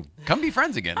on you. Come be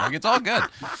friends again. Like, it's all good.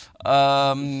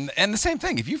 And the same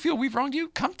thing. If you feel we've wronged you,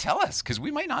 come tell us, because we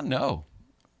might not know.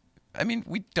 I mean,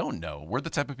 we don't know. We're the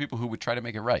type of people who would try to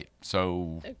make it right.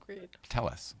 So Agreed. Tell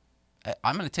us.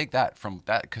 I'm going to take that from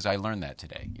that because I learned that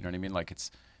today. You know what I mean? Like,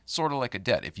 it's sort of like a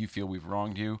debt. If you feel we've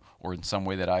wronged you or in some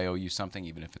way that I owe you something,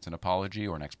 even if it's an apology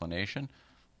or an explanation,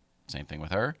 same thing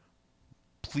with her.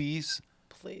 Please.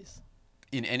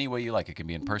 In any way you like. It can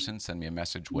be in person. Send me a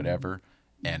message, whatever.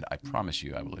 And I promise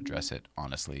you I will address it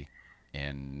honestly.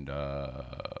 And I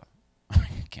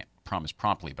can't promise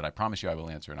promptly, but I promise you I will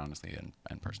answer it honestly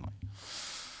and personally.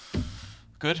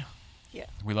 Good? Yeah.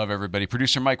 We love everybody.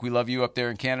 Producer Mike, we love you up there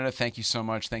in Canada. Thank you so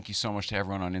much. Thank you so much to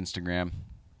everyone on Instagram.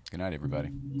 Good night, everybody.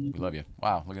 We love you.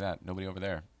 Wow, look at that. Nobody over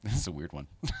there. This is a weird one.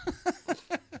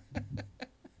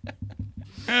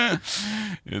 It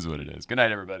is what it is. Good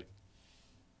night, everybody.